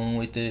eerie tone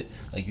with it.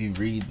 Like you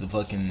read the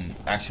fucking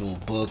actual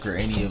book or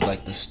any of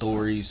like the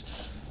stories.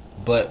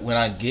 But when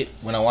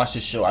I watch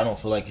this show, I don't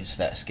feel like it's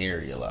that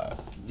scary a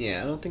lot.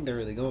 Yeah, I don't think they're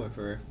really going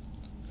for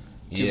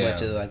too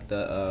much of like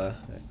the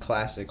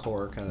classic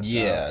horror kind of stuff.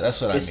 Yeah, that's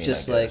what I mean. It's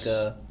just like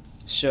a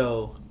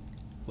show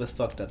with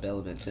fucked up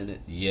elements in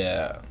it.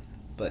 Yeah.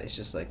 But it's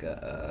just like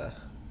I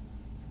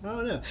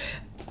don't know.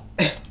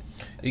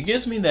 It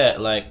gives me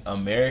that like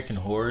American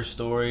Horror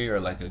Story or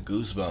like a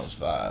Goosebumps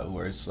vibe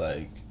where it's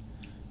like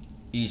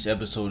each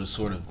episode is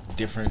sort of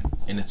different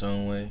in its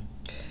own way.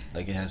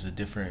 Like it has a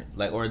different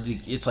like, or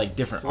it's like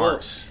different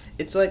arcs.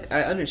 It's like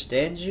I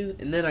understand you,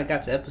 and then I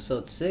got to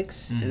episode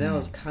 6, mm-hmm. and that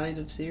was kind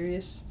of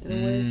serious in a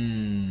way,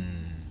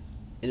 and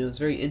it was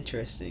very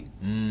interesting.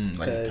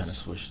 Like it kind of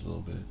switched a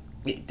little bit.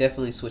 It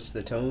definitely switched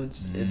the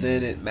tones, and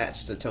then it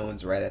matched the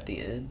tones right at the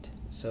end.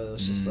 So it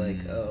was just like,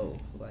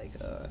 like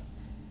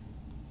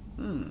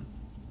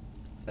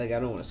I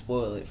don't want to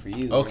spoil it for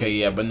you. Okay,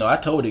 yeah, but no, I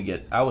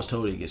was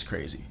told it gets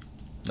crazy.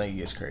 Like it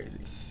gets crazy,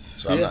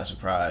 so I'm not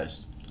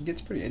surprised. It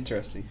gets pretty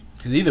interesting.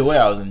 Because either way,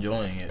 I was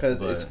enjoying it.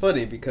 Because it's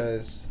funny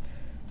because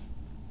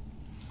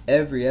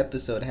every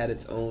episode had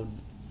its own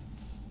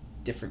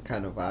different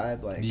kind of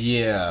vibe. Like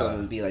some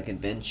would be like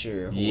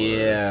adventure,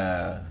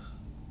 horror,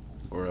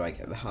 or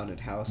like the haunted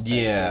house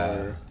type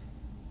horror,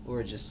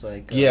 or just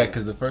like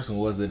because the first one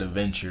was the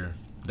adventure,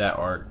 that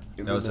arc.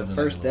 That was the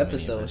first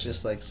episode was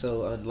just like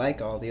so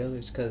unlike all the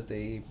others because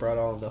they brought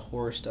all the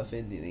horror stuff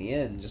in the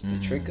end just to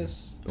trick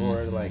us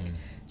or like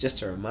just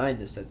to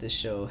remind us that this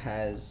show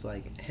has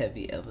like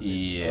heavy elements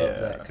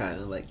of that kind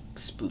of like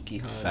spooky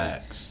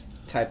haunted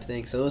type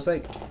thing. So it was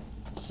like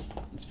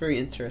it's very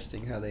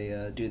interesting how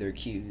they do their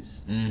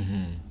cues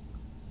in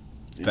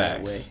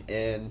that way.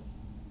 And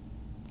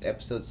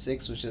episode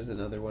 6 was just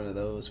another one of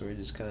those where it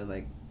just kind of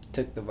like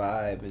took the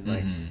vibe and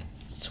like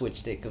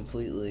switched it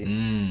completely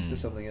to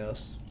something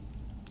else.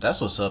 That's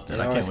what's up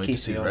then. I can't wait to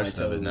see the rest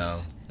of it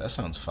now. That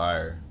sounds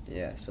fire.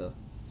 Yeah, so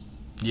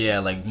yeah,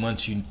 like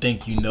once you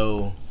think you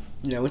know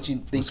once you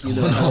think you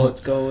know how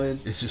it's going,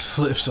 it just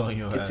flips on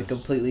your ass. It's a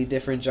completely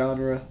different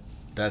genre.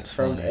 That's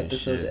from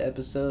episode to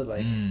episode,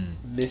 like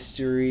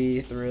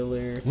mystery,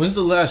 thriller. When's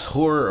the last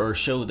horror or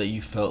show that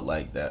you felt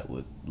like that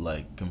would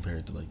like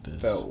compared to like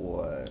this? Felt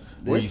what?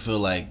 Where you feel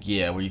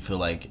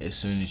like as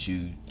soon as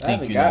you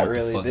think you know what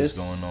the fuck is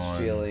going on.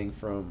 Feeling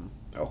from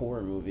a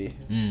horror movie,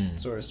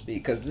 so to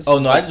speak. Cause this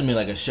I just mean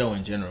like a show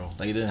in general.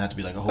 Like it didn't have to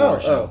be like a horror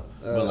show,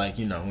 but like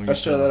when a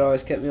show that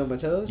always kept me on my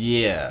toes.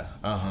 Yeah.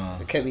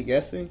 It kept me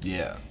guessing.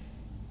 Yeah.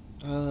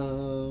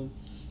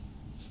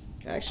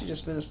 I actually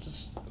just finished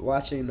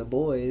watching The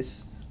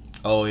Boys.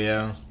 Oh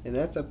yeah. And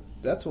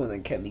that's one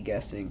that kept me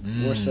guessing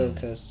more so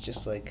because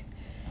just like,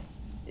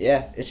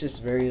 it's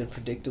just very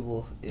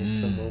unpredictable in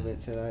some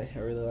moments, and I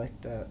really like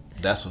that.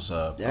 That's what's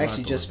up. I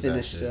actually just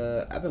finished.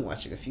 I've been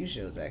watching a few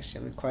shows actually.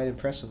 I've been quite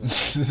impressed with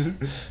myself.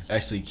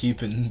 Actually,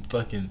 keeping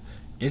fucking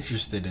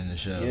interested in the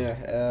show.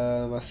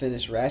 Yeah. I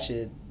finished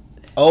Ratched.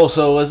 Oh,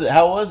 so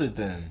how was it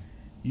then?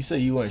 You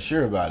said you weren't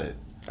sure about it.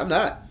 I'm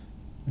not.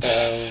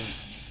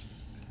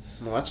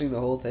 Watching the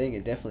whole thing,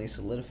 it definitely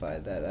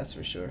solidified that. That's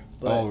for sure.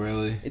 But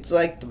really? It's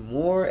like the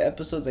more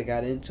episodes I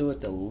got into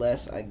it, the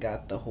less I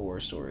got the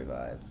horror story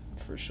vibe.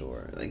 For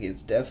sure. Like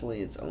it's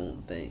definitely its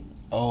own thing.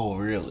 Oh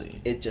really?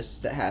 It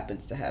just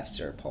happens to have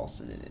Sarah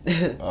Paulson in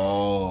it.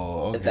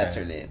 Oh, okay. If that's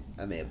her name.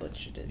 I may have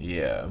butchered it.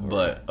 Yeah,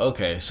 but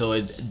okay, so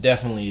it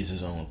definitely is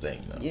his own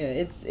thing though.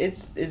 Yeah,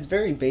 it's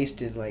very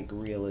based in like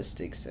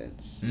realistic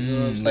sense. You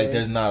know what I'm like saying?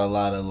 there's not a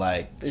lot of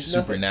like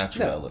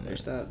supernatural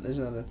elements. There's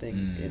not a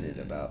thing in it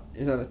about.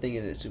 There's not a thing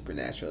in it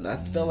supernatural. And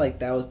I felt like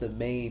that was the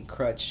main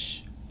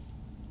crutch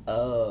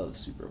of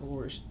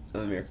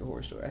American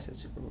Horror Story. I said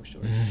Super Horror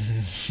Story.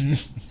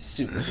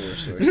 Super Horror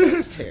Story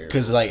sounds terrible.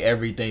 Because like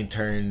everything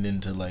turned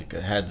into like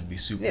had to be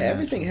supernatural. Yeah,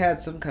 everything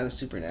had some kind of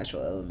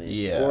supernatural element.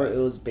 Yeah. Or it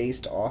was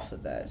based off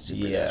of that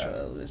supernatural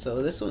element.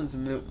 So this one's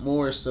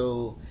more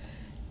so.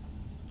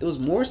 It was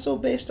more so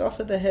based off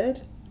of the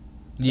head.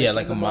 Yeah,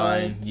 like a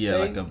mind. Yeah,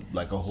 thing.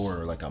 like a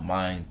horror, like a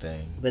mind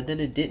thing. But then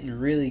it didn't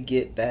really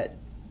get that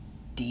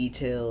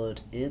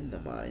detailed in the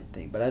mind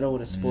thing, but I don't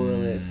want to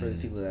spoil it for the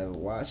people that haven't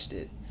watched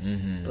it.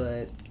 Mm-hmm.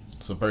 But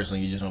so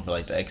personally, you just don't feel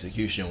like the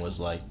execution was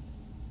like.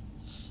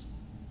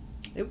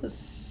 it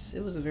was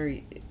a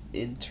very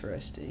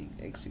interesting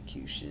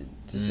execution,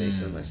 to say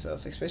so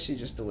myself, especially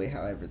just the way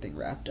how everything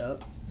wrapped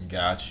up.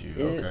 Got you.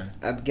 Okay.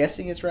 I'm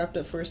guessing it's wrapped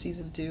up for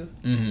season 2.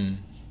 Mm-hmm.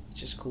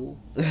 Just cool,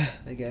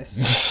 I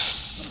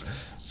guess.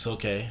 It's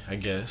okay, I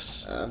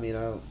guess. I mean,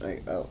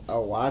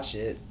 I'll watch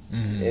it.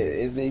 Mm-hmm.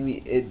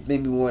 It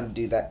made me want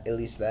to do that, at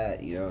least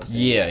that, you know what I'm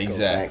saying? Yeah, Go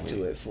exactly. back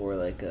to it for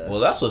like a... Well,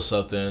 that's what's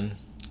up then.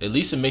 At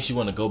least it makes you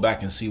want to go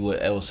back and see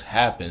what else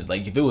happened.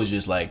 Like if it was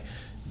just like,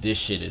 this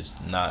shit is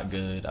not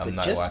good, I'm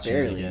not watching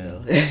it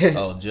again.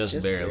 Oh,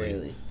 just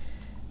barely.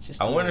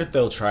 I wonder if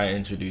they'll try and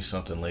introduce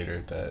something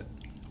later that,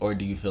 or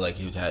do you feel like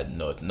you had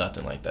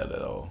nothing like that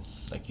at all?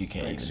 Like you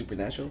can't like even.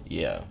 Supernatural?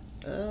 Yeah.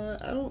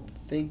 I don't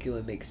think it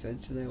would make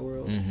sense in that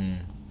world. Mm-hmm.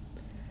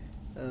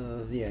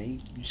 Yeah, you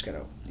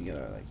gotta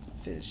like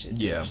finish it.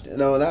 Yeah.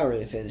 No, not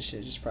really finish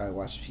it. Just probably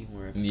watch a few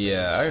more episodes.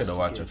 Yeah, I gotta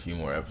watch a few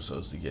more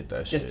episodes to get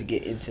that shit. Just to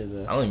get into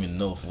the... I don't even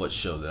know what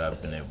show that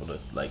I've been able to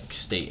like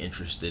stay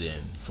interested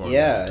in for a long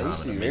Yeah, time. it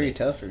used to be very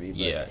tough for me. But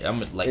Yeah, I'm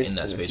like there's in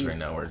that been a space few. right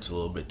now where it's a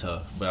little bit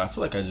tough. But I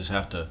feel like I just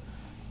have to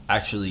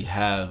actually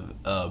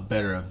have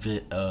better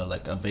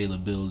like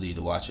availability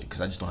to watch it because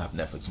I just don't have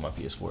Netflix on my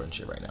PS4 and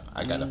shit right now.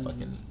 I gotta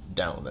fucking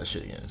download that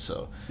shit again.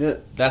 So Yeah.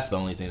 that's the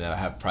only thing that I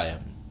have probably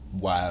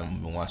why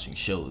I'm watching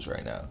shows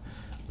right now.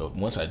 But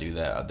once I do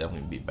that, I'll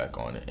definitely be back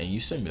on it. And you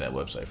sent me that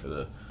website for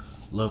the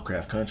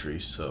Lovecraft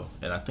Countries, so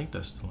and I think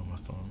that's still on my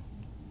phone.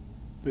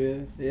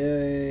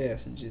 Yeah.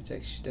 Send you a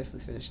text. You should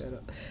definitely finish that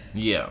up.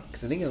 Yeah.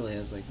 Because I think it only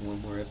has like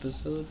one more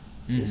episode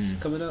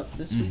coming up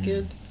this Mhm.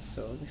 weekend.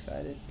 So I'm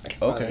excited. I can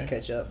finally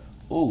catch up.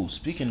 Oh,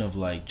 speaking of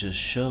like just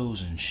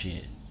shows and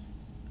shit,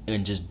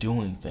 and just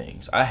doing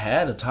things, I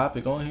had a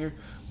topic on here,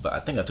 but I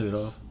think I took it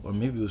off, or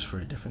maybe it was for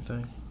a different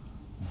thing.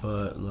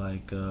 But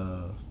like,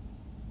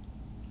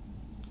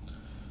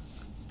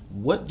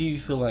 what do you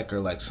feel like are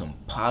like some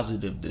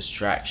positive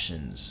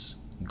distractions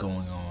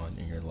going on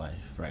in your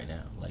life right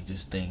now? Like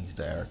just things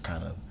that are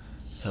kind of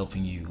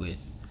helping you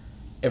with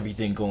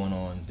everything going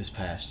on this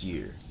past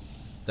year.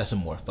 That's a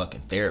more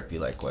fucking therapy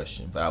like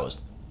question, but I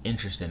was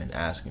interested in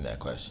asking that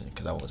question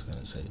because I was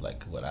gonna say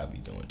like what I be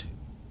doing too.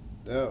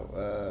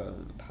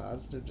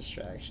 Positive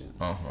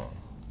distractions. Uh-huh.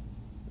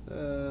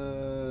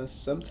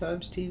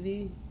 Sometimes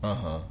TV.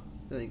 Uh-huh.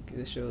 Like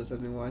the shows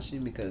I've been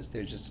watching because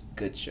they're just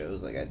good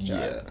shows. Like I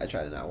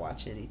try to not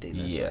watch anything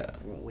that's like, I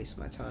won't waste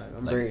my time.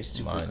 I'm Like very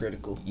super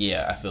critical.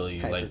 Yeah, I feel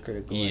you. Like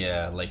Hypercritical.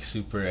 yeah, like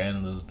super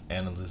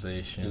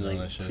analyzation And and all that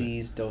like, shit.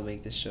 please don't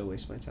make this show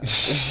waste my time.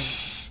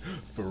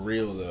 For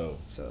real though.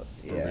 So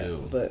For yeah, real.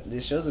 but the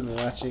shows I've been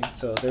watching,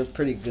 so they're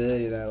pretty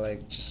good, and I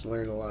like just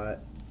learn a lot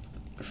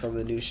from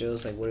the new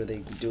shows. Like what are they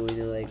doing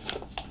to like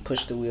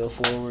push the wheel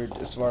forward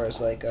as far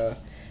as like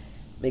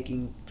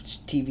making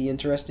TV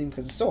interesting,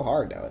 because it's so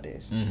hard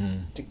nowadays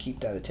to keep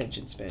that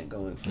attention span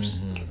going for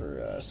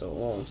so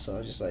long. So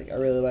I just like I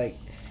really like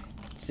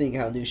seeing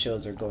how new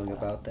shows are going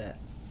about that.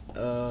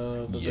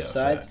 But Yeah,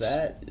 besides facts.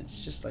 that, it's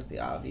just like the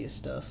obvious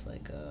stuff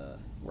like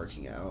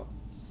working out.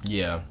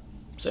 Yeah.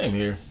 Same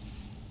here.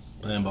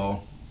 Playing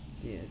ball.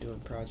 Yeah, doing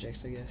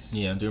projects, I guess.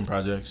 Yeah, doing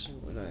projects.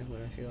 When I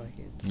feel like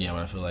it. Yeah,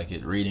 when I feel like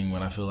it. Reading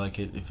when I feel like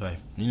it. If I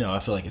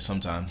feel like it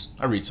sometimes.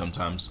 I read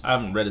sometimes. I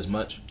haven't read as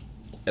much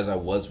as I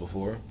was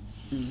before.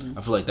 Mm-hmm.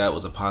 I feel like that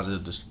was a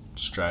positive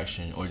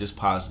distraction or just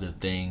positive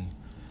thing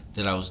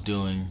that I was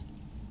doing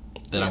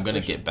that I'm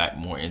gonna get back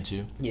more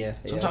into. Yeah.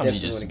 Sometimes you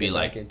just be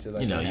like, into,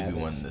 you know, you habits.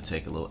 be wanting to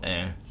take a little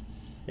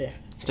Yeah.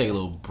 take a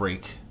little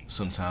break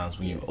sometimes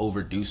when you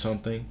overdo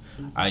something.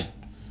 I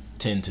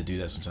tend to do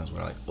that sometimes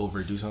where I like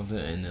overdo something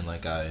and then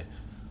like I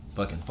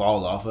fucking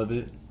fall off of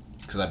it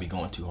because I be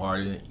going too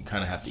hard in it. You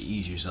kind of have to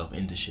ease yourself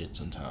into shit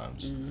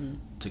sometimes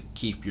to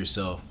keep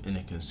yourself in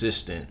a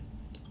consistent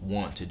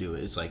want to do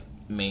it. It's like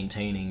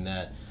maintaining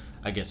that,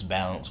 I guess,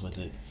 balance with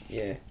it.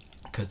 Yeah.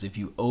 Because if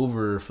you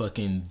over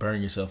fucking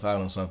burn yourself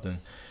out on something,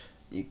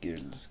 You get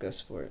in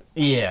disgust for it.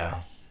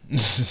 yeah.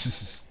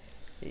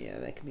 Yeah,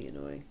 that can be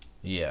annoying.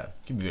 Yeah, it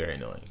can be very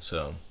annoying.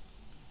 So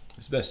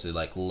it's best to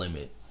like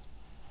limit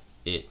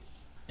it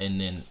and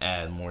then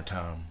add more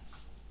time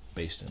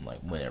based on like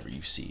whenever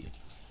you see it.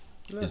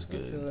 It's I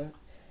feel good. that.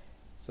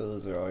 So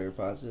those are all your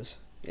positives?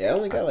 Yeah, I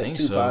only got I like think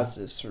 2 so.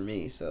 positives for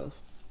me, so.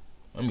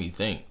 Let me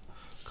think.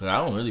 Because I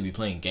don't really be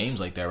playing games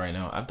like that right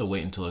now. I have to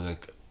wait until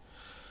like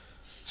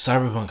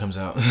Cyberpunk comes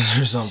out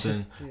or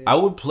something. Yeah. I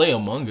would play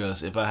Among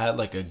Us if I had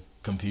like a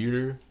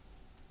computer.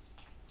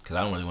 Because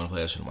I don't really want to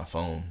play that shit on my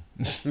phone.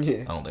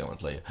 Yeah. I don't think I want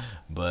to play it.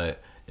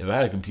 But if I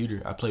had a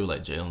computer, I'd play with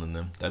like Jalen and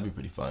them. That'd be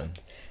pretty fun.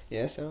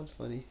 Yeah, sounds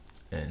funny.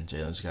 And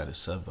Jalen just got his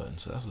sub button,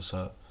 so that's what's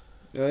up.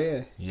 Oh,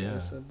 yeah. Yeah.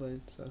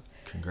 Button, so.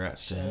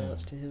 Congrats to Shout him.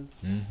 outs to him.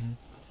 Mm-hmm.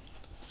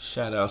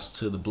 Shout outs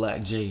to the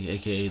Black J,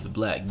 aka the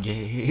Black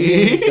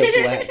Gay.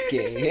 The black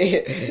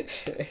gay.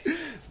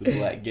 The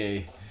Black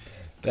Gay.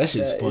 That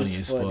shit's That funny is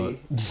as funny.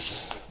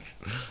 fuck.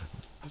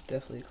 It's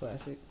definitely a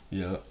classic.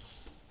 Yeah.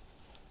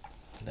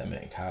 That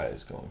man Kai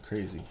is going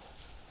crazy.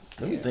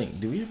 Let me think.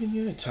 Do we have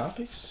any other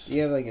topics? Do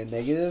you have like a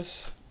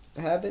negative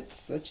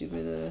habits that you've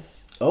been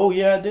Oh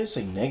yeah, I did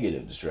say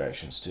negative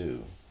distractions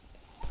too.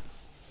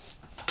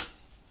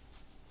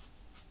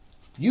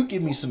 You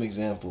give me some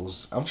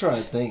examples. I'm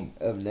trying to think.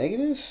 of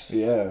negative?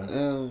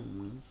 Yeah.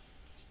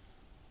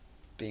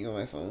 Being on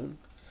my phone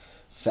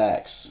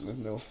Facts. with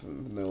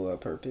no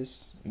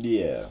purpose,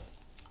 Yeah.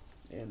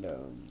 and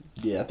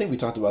Yeah, I think we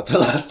talked about that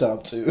last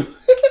time too.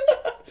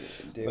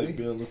 did Like we?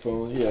 being on the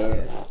phone,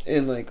 yeah.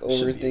 And like Should be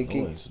overthinking.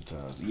 annoying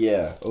sometimes.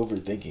 Yeah,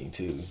 overthinking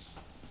too.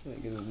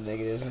 Like it's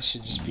negative. I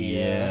should just be.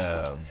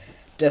 Yeah.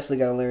 Definitely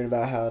gotta learn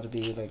about how to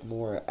be like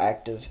more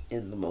active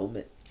in the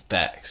moment.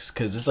 Facts.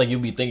 Because it's like you'll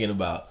be thinking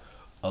about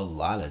a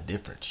lot of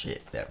different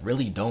shit that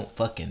really don't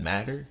fucking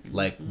matter.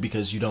 Like,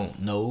 because you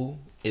don't know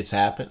it's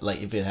happened.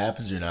 Like, if it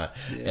happens or not.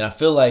 Yeah. And I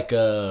feel like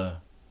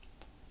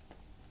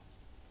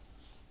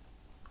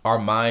our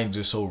minds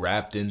are so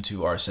wrapped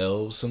into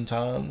ourselves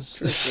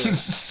sometimes.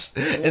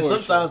 And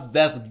sometimes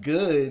that's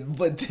good,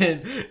 but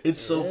then it's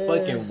so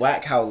fucking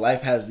whack how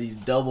life has these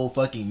double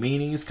fucking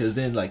meanings. Because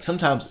then, like,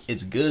 sometimes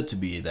it's good to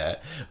be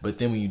that, but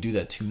then when you do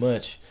that too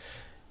much,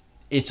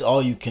 it's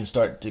all you can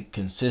start to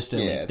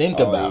consistently think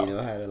about. You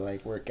know how to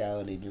like work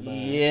out in your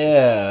mind.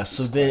 Yeah,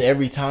 so then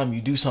every time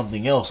you do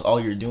something else, all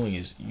you're doing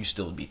is you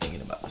still be thinking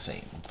about the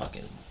same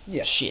fucking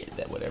shit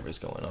that whatever's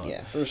going on.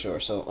 Yeah, for sure.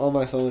 So on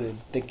my phone and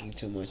thinking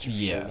too much.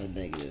 Yeah. I'm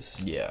negative.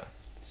 Yeah.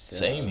 So,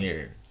 Same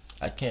here.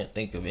 I can't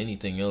think of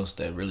anything else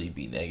that really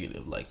be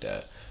negative like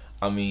that.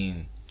 I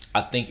mean,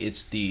 I think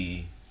it's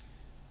the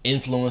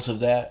influence of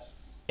that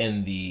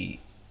and the,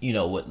 you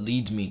know, what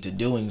leads me to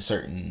doing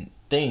certain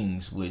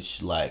things,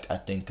 which, like, I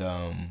think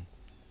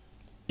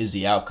is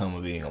the outcome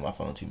of being on my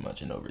phone too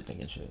much and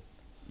overthinking shit.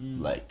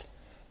 Like,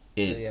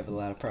 so you have a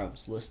lot of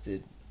problems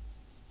listed,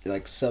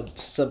 like sub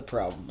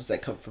problems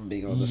that come from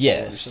being on the phone. Or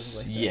yes,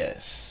 something like that.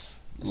 yes,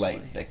 That's like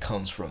funny. that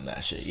comes from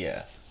that shit.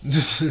 Yeah.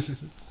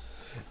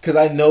 Cause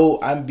I know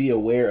I'm be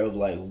aware of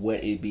like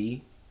what it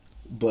be,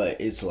 but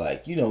it's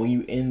like, you know,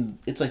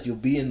 it's like you'll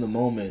be in the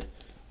moment,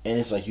 and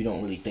it's like you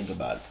don't really think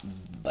about it.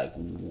 Like,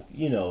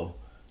 you know,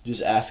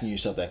 just asking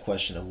yourself that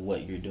question of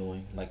what you're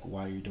doing, like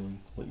why you're doing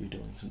what you're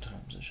doing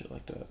sometimes and shit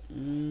like that.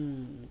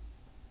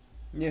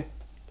 Yeah,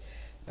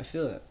 I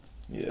feel that.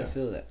 Yeah. I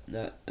feel that.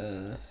 Not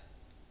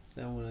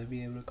when I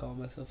be able to call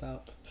myself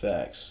out.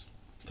 Facts.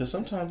 Because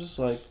sometimes it's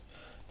like,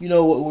 you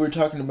know what we were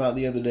talking about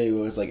the other day,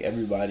 where it's like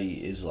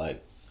everybody is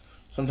like,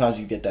 sometimes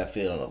you get that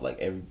feeling of like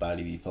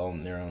everybody be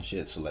following their own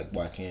shit, so like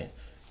why can't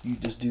you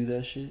just do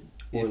that shit?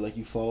 Or like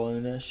you fall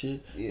into that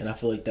shit? Yeah. And I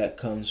feel like that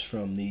comes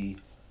from the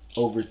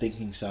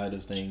overthinking side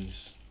of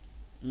things.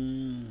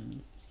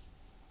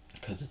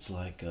 Because it's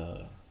like,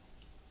 to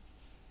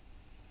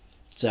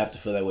have to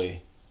feel that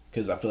way,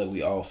 because I feel like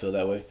we all feel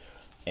that way,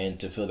 and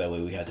to feel that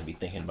way we have to be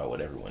thinking about what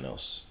everyone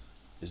else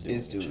is doing.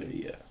 Is doing.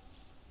 Yeah.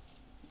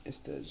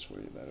 Instead of just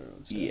worrying about our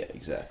own stuff. Yeah,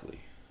 exactly.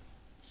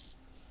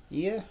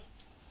 Yeah.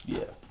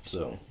 Yeah,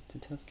 so It's a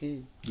tough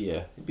game.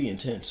 yeah, it'd be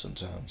intense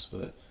sometimes,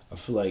 but I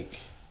feel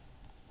like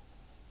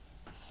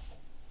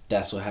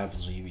that's what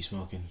happens when you be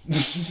smoking.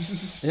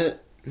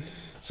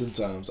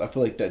 Sometimes I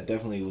feel like that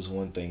definitely was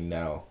one thing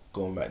now,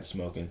 going back to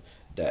smoking,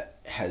 that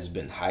has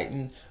been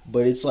heightened,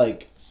 but it's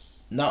like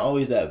not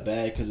always that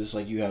bad, because it's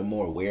like you have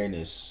more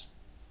awareness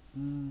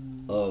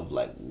of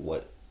like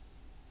what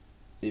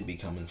it be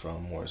coming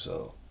from, more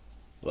so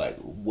like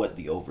what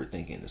the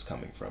overthinking is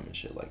coming from and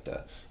shit like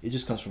that. It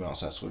just comes from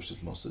outside sources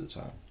most of the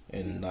time,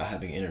 and not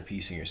having inner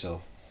peace in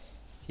yourself.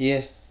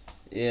 Yeah.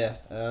 Yeah.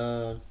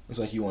 It's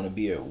like you want to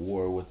be at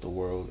war with the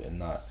world and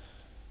not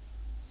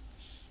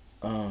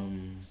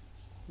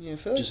Yeah, I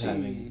feel just like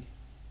having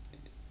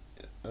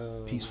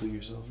peace with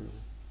yourself, really.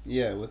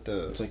 Yeah, with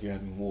the It's like you're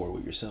having war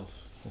with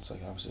yourself. It's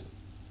like opposite.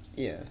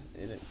 yeah,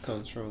 and it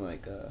comes from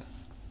like a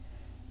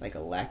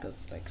lack of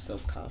like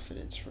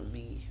self-confidence for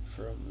me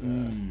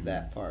from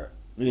that part.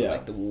 Yeah.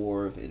 Like the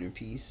war of inner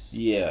peace.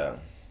 Yeah.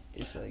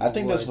 It's like I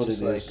think that's what it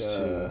just, is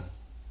too.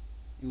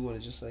 You want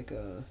to just like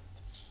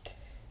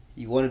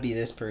you want to be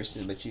this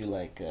person, but you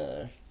like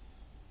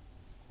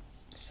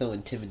so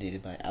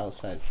intimidated by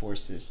outside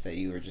forces that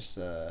you are just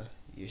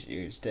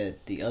you're instead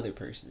the other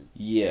person.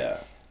 Yeah.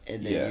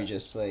 And then you're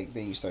just like,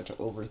 then you start to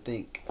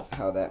overthink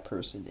how that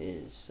person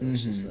is. So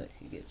it's just like,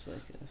 it gets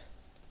like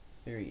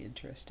very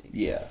interesting.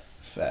 Yeah.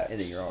 Facts. And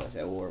then you're always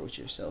at war with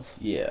yourself.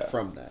 Yeah.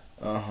 From that.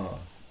 Uh-huh.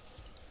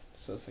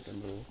 So it's like a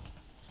little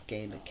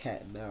game of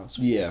cat and mouse.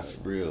 Yeah, like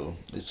for real.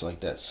 It's like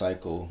that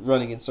cycle.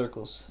 running in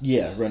circles.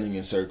 Yeah, running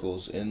in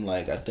circles. And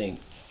like, I think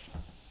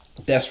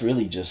that's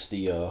really just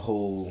the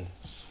whole,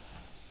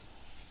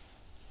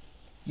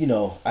 you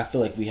know, I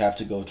feel like we have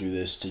to go through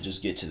this to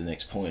just get to the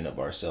next point of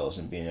ourselves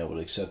and being able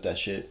to accept that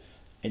shit,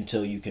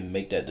 until you can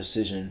make that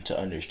decision to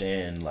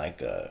understand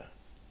like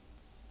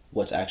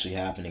what's actually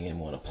happening and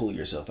want to pull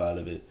yourself out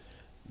of it.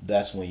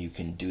 That's when you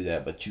can do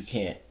that, but you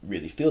can't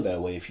really feel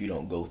that way if you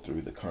don't go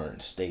through the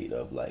current state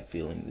of like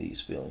feeling these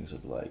feelings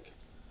of like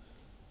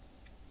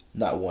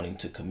not wanting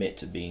to commit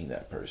to being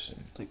that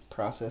person. Like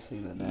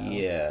processing that now.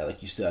 Yeah,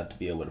 like you still have to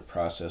be able to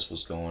process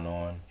what's going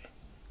on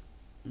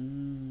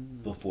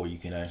before you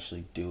can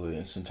actually do it.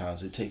 And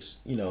sometimes it takes,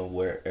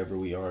 wherever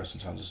we are,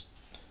 sometimes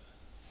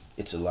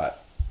it's a lot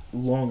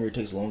longer. It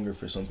takes longer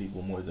for some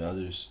people more than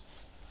others,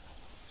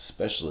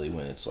 especially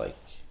when it's like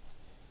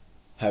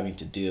having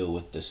to deal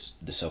with the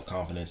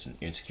self-confidence and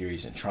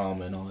insecurities and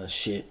trauma and all that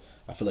shit.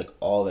 I feel like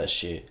all that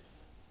shit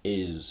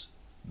is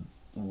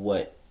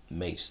what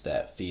makes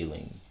that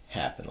feeling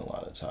happen a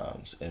lot of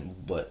times,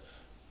 but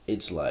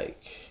it's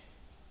like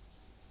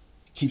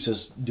keeps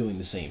us doing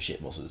the same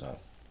shit most of the time,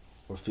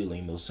 or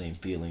feeling those same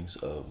feelings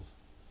of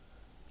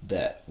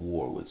that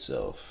war with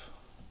self.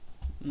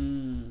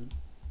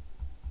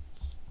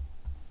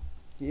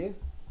 Yeah,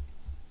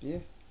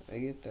 I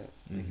get that.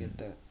 I get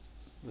that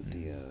with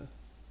the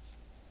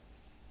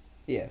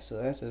yeah.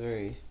 So that's a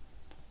very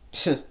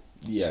it's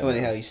funny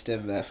how you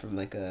stem that from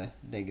like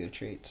negative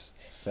traits.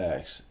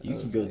 Facts. You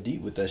can go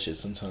deep with that shit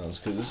sometimes,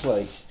 because it's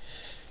like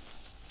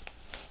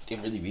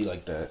it really be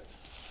like that.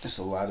 It's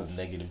a lot of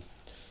negative.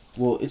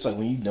 Well, it's like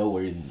when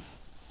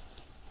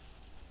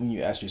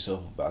you ask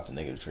yourself about the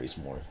negative traits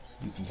more,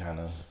 you can kind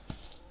of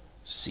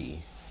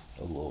see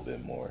a little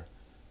bit more.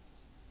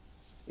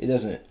 It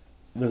doesn't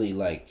really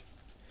like.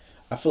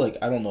 I feel like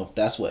I don't know if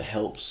that's what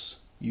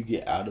helps you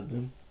get out of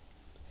them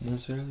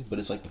necessarily, but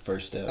it's like the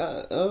first step.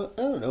 I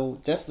don't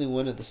know. Definitely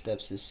one of the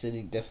steps is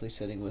setting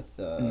with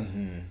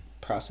the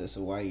process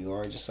of why you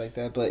are just like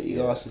that. But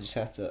you also just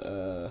have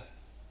to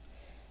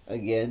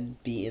again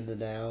be in the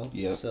now.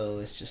 Yep. So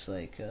it's just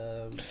like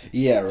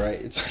yeah, right.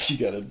 It's like you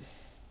gotta.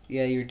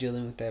 Yeah, you're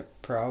dealing with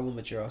that problem,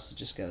 but you're also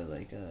just gotta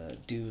like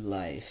do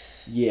life.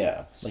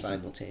 Yeah. Like,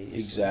 simultaneously.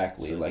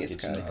 Exactly. So like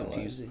it's kind of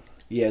confusing. Like,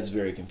 yeah, it's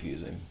very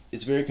confusing.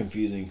 It's very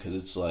confusing because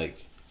it's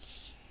like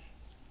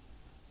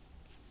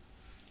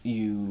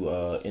you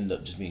end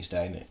up just being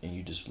stagnant, and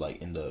you just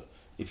like end up,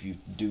 if you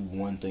do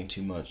one thing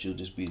too much, you'll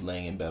just be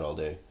laying in bed all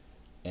day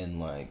and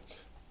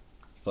like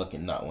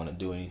fucking not want to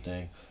do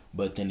anything.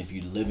 But then if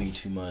you're living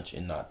too much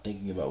and not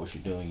thinking about what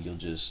you're doing, you'll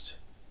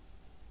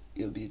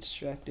be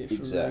distracted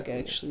from like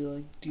actually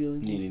like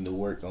needing to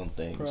work on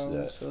things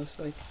problems. So it's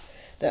like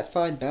that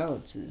fine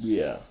balance is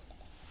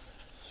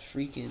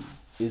freaking.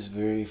 It's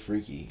very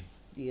freaky.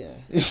 Yeah.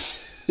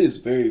 It's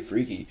very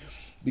freaky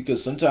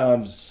because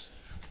sometimes,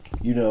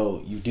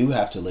 you do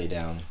have to lay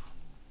down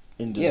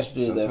and just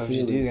feel that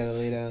feeling. You do gotta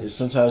lay down. And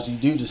sometimes you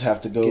do just have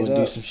to go and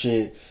do some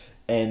shit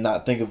and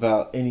not think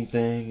about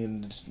anything,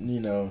 and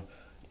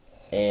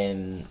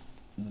and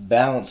the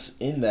balance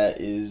in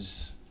that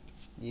is.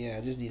 Yeah,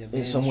 I just need a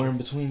manager. It's somewhere in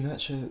between that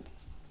shit.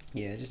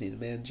 Yeah, I just need a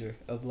manager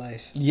of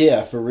life.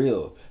 Yeah, for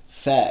real.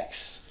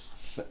 Facts.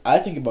 I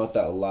think about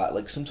that a lot.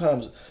 Like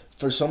sometimes,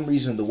 for some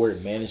reason, the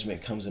word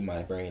management comes in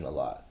my brain a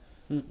lot.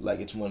 Like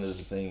it's one of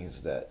the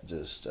things that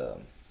just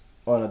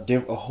on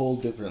a whole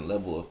different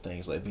level of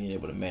things, like being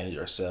able to manage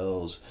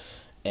ourselves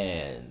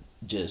and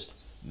just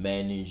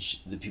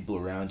manage the people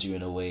around you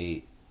in a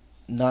way,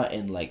 not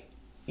in like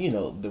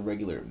the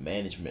regular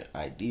management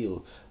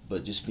ideal,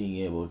 but just being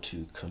able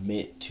to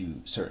commit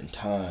to certain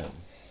time.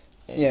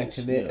 And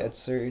commit at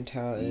certain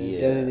time and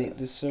dedicate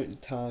this certain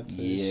time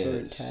for a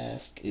certain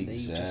task, and then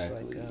you just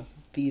like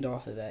feed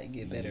off of that and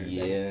get better.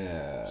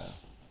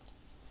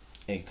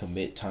 And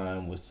commit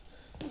time with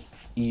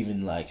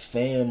even like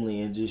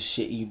family and just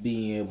shit. You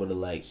being able to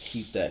like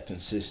keep that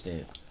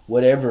consistent,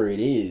 whatever it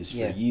is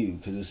for you,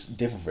 because it's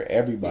different for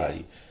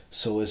everybody.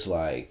 So it's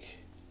like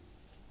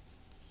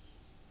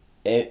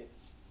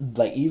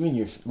like even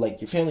your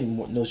family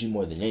knows you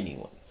more than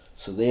anyone,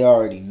 so they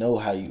already know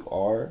how you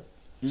are.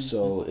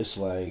 So it's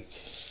like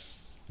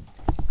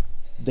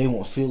they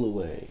won't feel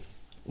away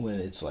when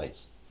it's like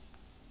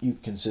you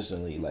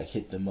consistently like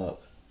hit them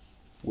up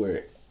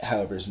where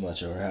however as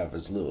much or however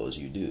as little as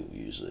you do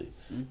usually.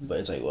 But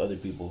it's like with other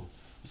people,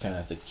 you kind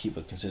of have to keep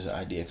a consistent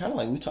idea. Kind of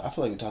like I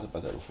feel like we talked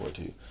about that before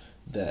too,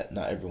 that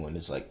not everyone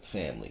is like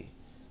family,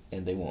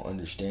 and they won't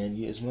understand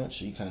you as much.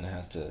 So you kind of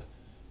have to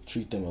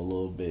treat them a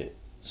little bit.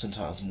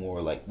 Sometimes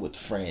more like with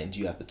friends,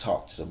 you have to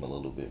talk to them a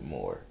little bit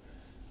more.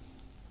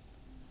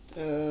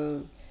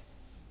 I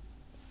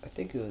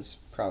think it was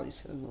probably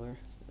similar.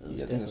 It was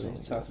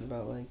definitely talking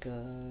about like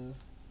I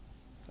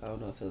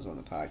don't know if it was on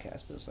the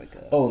podcast, but it was like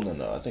oh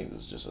no, I think it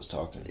was just us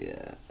talking.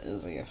 Yeah, it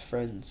was like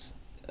friends.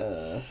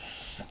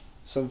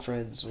 Some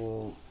friends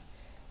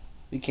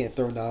we can't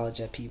throw knowledge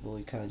at people.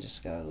 We kind of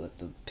just gotta let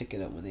them pick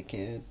it up when they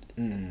can.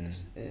 And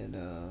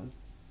I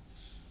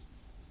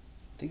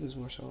think it was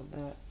more so on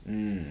that.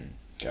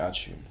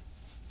 Got you.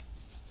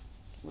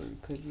 Where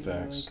it could be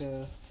Facts.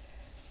 like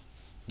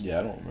yeah,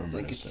 I don't remember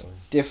like necessarily.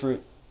 It's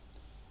different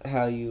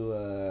how you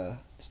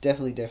it's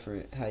definitely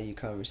different how you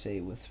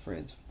conversate with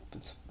friends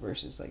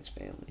versus like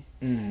family.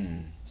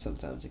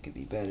 Sometimes it could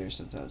be better,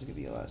 sometimes it could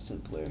be a lot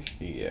simpler.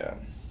 Yeah.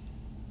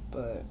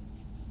 But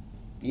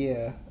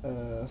yeah,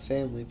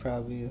 family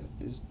probably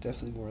is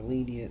definitely more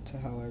lenient to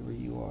however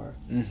you are.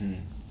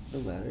 No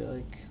matter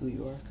like who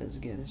you are, because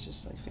again, it's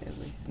just like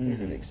family. They're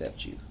gonna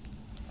accept you.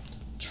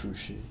 True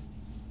shit.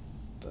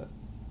 But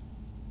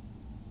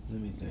let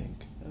me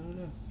think. I don't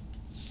know.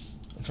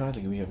 I'm trying to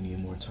think if we have any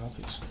more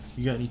topics.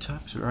 You got any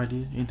topics or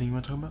ideas? Anything you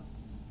want to talk about?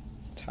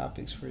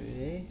 Topics for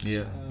today?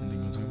 Yeah, anything you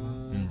want to talk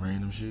about? Any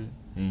random shit?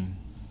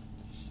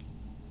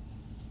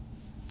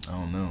 I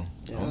don't know.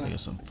 I don't think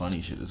it's some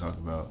funny shit to talk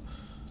about.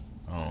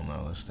 I don't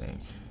know. Let's think.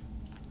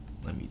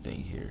 Let me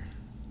think here.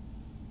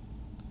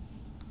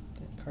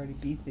 That Cardi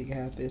B thing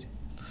happened.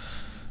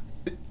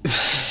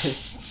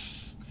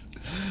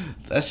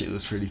 That shit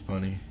was pretty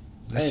funny.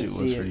 That shit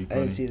was pretty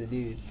funny. I didn't see the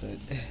nude, but...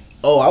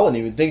 Oh, I wasn't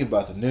even thinking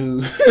about the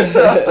nude.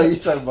 I thought you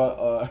talking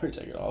about her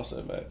taking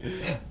Offset back.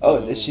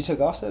 Oh, she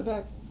took Offset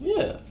back?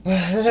 Yeah.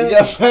 She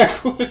got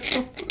back with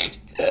him.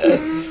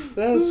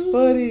 That's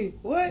funny.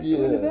 What? Yeah.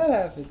 When did that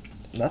happen?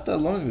 Not that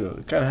long ago.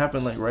 It kind of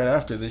happened like right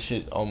after this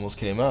shit almost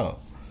came out.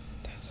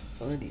 That's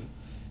funny.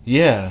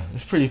 Yeah,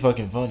 it's pretty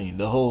fucking funny.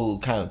 The whole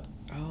kind of...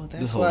 Oh, This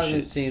that's whole why I've shit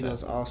been seeing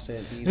just those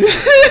Offset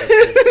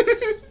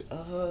videos.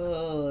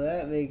 Oh,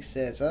 that makes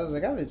sense. I was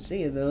like, I've been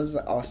seeing those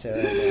Offset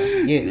right now.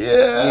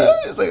 Yeah,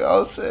 it's like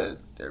Offset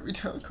every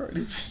time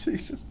Cardi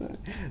takes it back.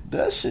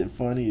 That shit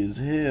funny as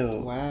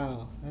hell.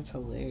 Wow, that's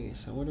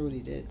hilarious. I wonder what he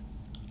did.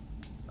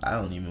 I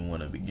don't even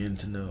want to begin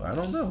to know. I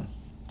don't know.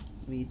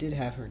 I mean, he did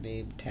have her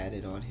name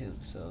tatted on him,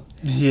 so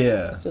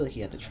Yeah. I feel like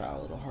he had to try a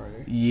little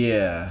harder.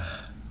 Yeah.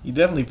 You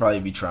definitely probably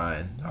be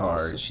trying So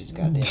hard. she's a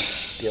goddamn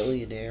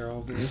billionaire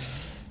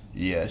almost.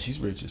 Yeah, she's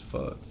rich as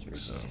fuck. Rich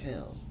So as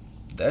hell.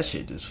 that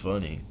shit just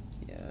funny.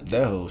 Yeah.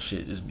 That whole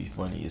shit just be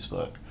funny as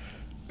fuck.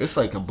 It's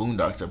like a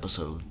Boondocks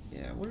episode.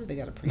 Yeah, I wonder if they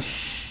got a pre.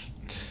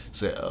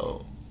 Say,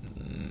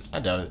 I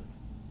doubt it.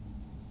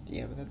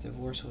 Yeah, but that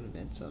divorce would have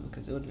meant something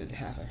because it would have been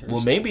half of her.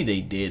 Well, maybe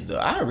they did though.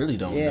 I really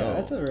don't Yeah, know.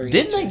 that's a very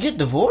Didn't they interesting- get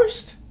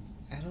divorced?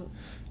 I don't.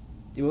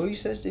 Well, you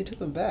said they took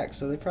them back,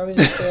 so they probably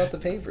didn't fill out the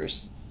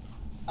papers.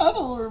 I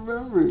don't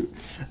remember.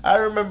 I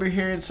remember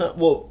hearing some.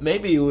 Well,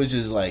 maybe it was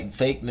just like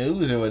fake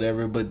news or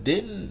whatever. But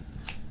didn't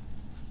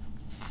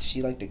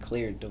She like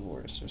declared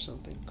divorce or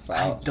something.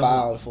 I don't-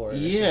 Filed for it. or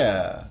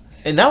Yeah,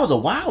 and that was a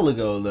while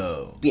ago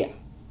though. Yeah.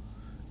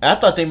 I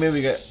thought they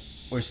maybe got.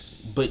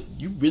 But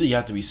you really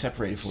have to be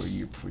separated for a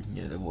year before you can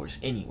get a divorce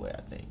anyway.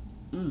 I think.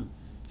 Mm.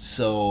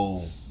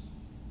 So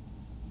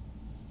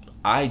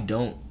I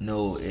don't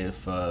know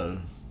if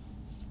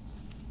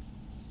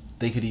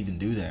they could even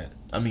do that.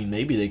 I mean,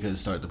 maybe they could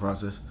start the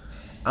process.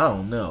 I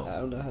don't know. I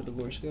don't know how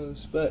divorce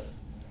goes, but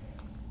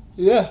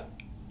yeah.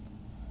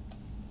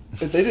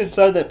 If they didn't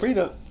sign that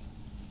prenup,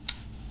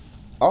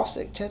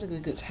 Offset technically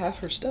gets half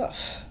her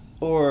stuff,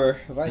 or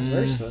vice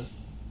versa.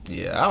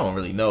 Yeah, I don't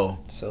really know.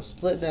 So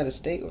splitting that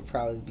estate would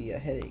probably be a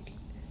headache.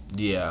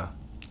 Yeah.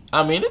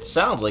 I mean, it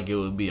sounds like it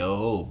would be a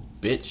whole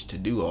bitch to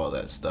do all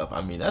that stuff.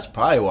 I mean, that's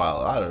probably why a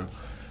lot of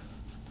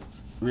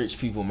rich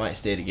people might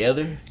stay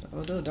together. I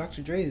don't know.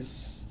 Dr.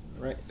 Dre's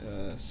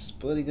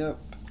splitting up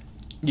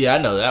Yeah, I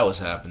know that was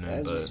happening,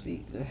 as we but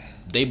speak.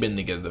 they've been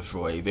together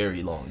for a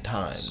very long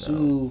time now.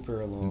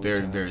 Super long.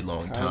 Very, time. very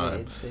long Kinda time.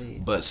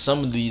 Insane. But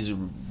some of these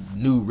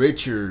new,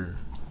 richer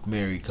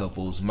married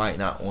couples might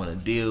not want to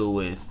deal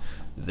with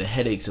the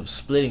headaches of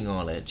splitting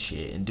all that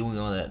shit and doing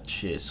all that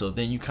shit. So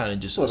then you kind of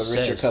just Well, the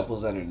assess. richer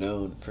couples that are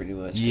known, pretty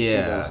much. 'cause,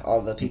 Yeah.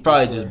 all the people. You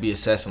probably who just are- be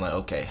assessing like,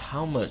 okay,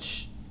 how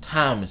much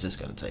time is this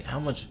gonna take? How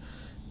much,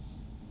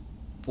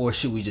 or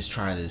should we just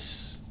try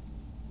this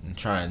and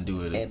try and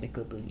do it?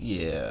 amicably.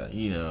 Yeah,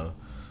 you know.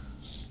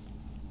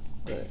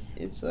 But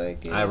it's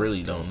like I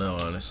really don't know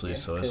honestly. Yeah,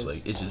 So it's 'cause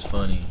like it's just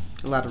funny.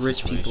 a lot of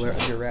rich people are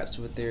situation. under wraps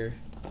with their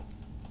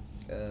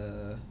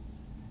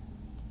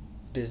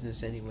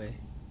business anyway,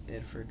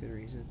 and for a good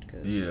reason.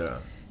 Cause Yeah,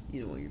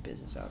 you don't want your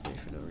business out there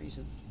for no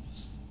reason.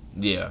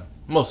 yeah.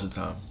 Most of the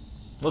time.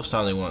 Most of the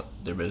time they want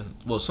their business.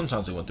 Well,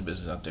 sometimes they want their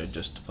business out there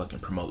just to fucking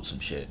promote some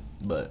shit,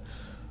 but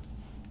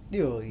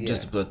Yeah.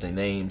 just to put their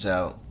names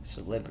out.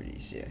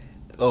 Celebrities, yeah.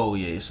 Oh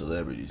yeah,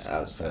 celebrities.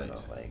 I was talking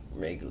Facts. about like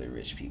regular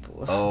rich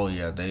people. Oh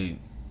yeah, they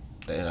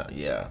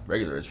yeah.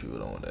 Regular rich people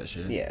don't want that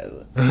shit. Yeah,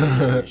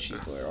 regular rich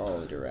people are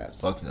all under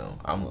wraps. Fuck no.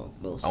 Well,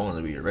 most I want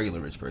to be a regular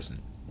rich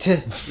person.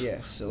 yeah,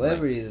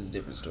 celebrities is a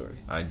different story.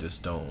 I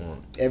just don't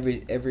want.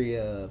 Every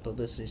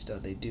publicity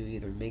stuff they do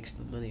either makes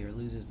the money or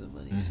loses the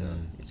money, so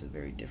Mhm. it's a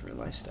very different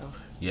lifestyle.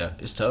 Yeah,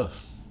 it's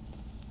tough.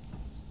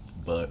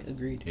 But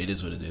Agreed. it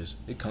is what it is.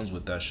 It comes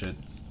with that shit.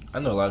 I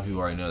know a lot of people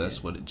already know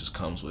that's what it just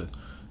comes with.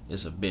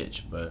 It's a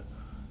bitch, but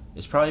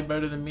it's probably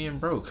better than being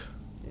broke.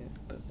 Yeah,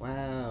 but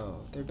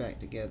wow, they're back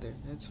together.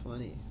 That's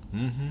funny.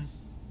 Mm-hmm.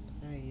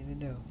 I didn't even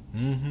know.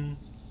 Mm-hmm.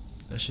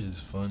 That shit is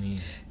funny.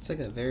 It's like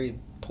a very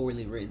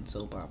poorly written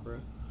soap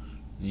opera.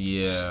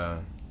 Yeah.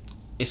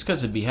 It's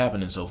because it be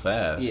happening so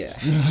fast. Yeah.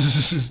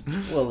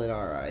 Well, in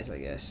our eyes, I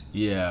guess.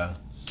 Yeah,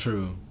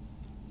 true.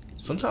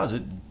 Sometimes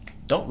it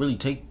don't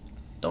need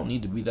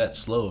to be that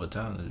slow of a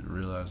time to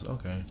realize,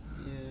 okay,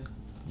 Yeah.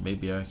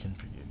 maybe I can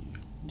forgive you.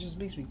 It just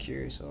makes me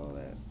curious with all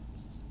that.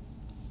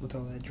 With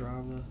all that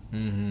drama.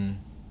 Mm-hmm.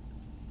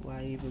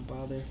 Why even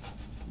bother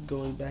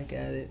going back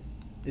at it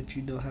if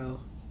you know how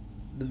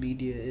the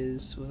media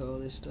is with all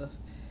this stuff?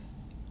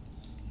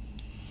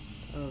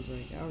 I was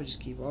like, I would just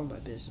keep all my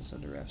business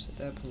under wraps at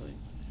that point.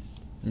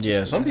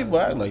 Yeah, some Yeah. people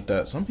act like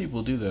that. Some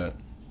people do that.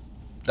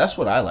 That's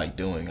what I like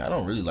doing. I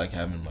don't really like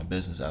having my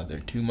business out there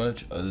too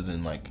much, other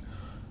than like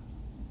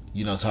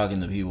you know,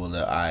 talking to people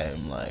that I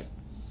am like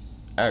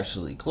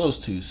actually close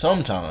to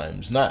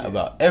sometimes, not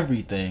about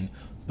everything,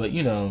 but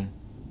you know,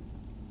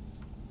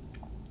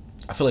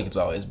 I feel like it's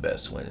always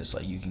best when it's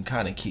like you can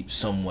kind of keep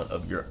somewhat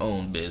of your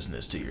own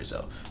business to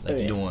yourself. Like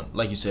you don't want,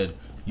 like you said,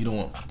 you don't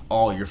want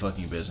all your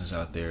fucking business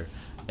out there.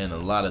 And a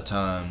lot of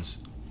times,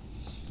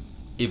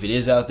 if it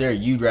is out there,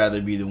 you'd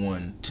rather be the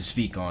one to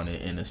speak on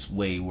it in a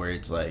way where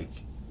it's like,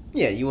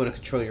 yeah, you want to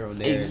control your own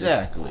narrative.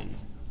 exactly,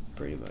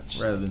 pretty much.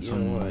 rather than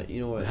someone you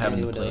know what having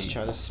anyone to play, else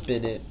trying to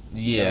spin it.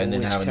 yeah, and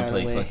then having to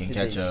play fucking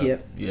catch up.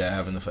 Yeah,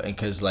 having to,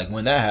 because like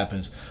when that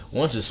happens,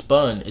 once it's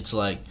spun, it's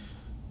like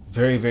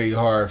very, very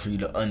hard for you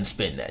to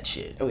unspin that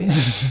shit. Oh yeah,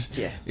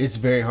 yeah. It's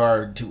very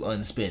hard to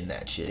unspin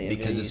that shit Damn,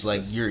 because yeah, it's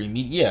like you're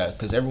immediate. Yeah,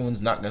 because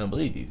everyone's not gonna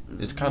believe you.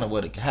 Mm-hmm. It's kind of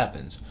what it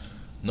happens.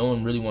 No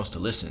one really wants to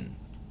listen.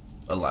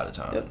 A lot of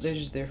times. Yep, they're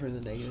just there for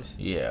the negative.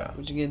 Yeah.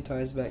 Which again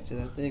ties back to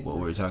that thing. What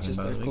we were talking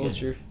about. Their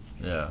culture.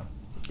 Yeah.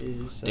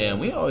 Is, damn,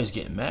 we always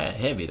get mad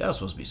heavy. That was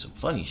supposed to be some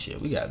funny shit.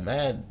 We got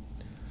mad.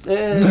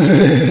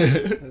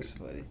 That's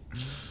funny.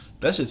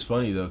 That shit's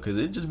funny though, cause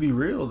it just be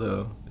real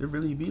though. It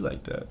really be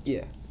like that.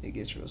 Yeah, it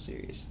gets real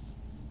serious.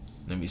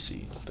 Let me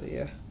see. But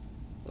yeah,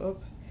 well,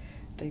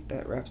 I think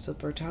that wraps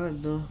up our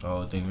time though.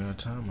 Oh, I think we have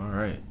time. All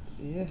right.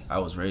 Yeah. I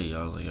was ready.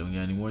 I was like, we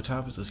got any more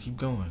topics? Let's keep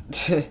going.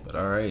 But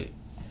all right.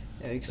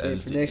 Yeah, we can save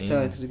it for next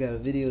time because we got a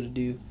video to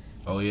do.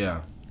 Oh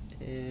yeah.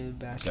 And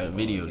basketball. Got a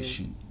video to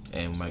shoot,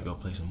 and we might go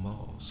play some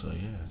ball. So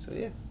yeah. So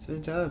yeah, it's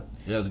been time.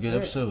 Yeah, it was a good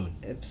episode.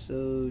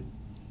 Episode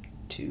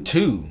 2.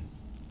 2.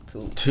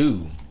 Cool.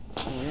 2.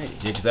 Alrighty. Yeah,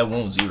 because that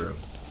one was 0.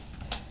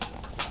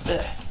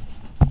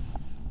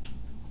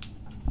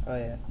 Oh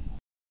yeah.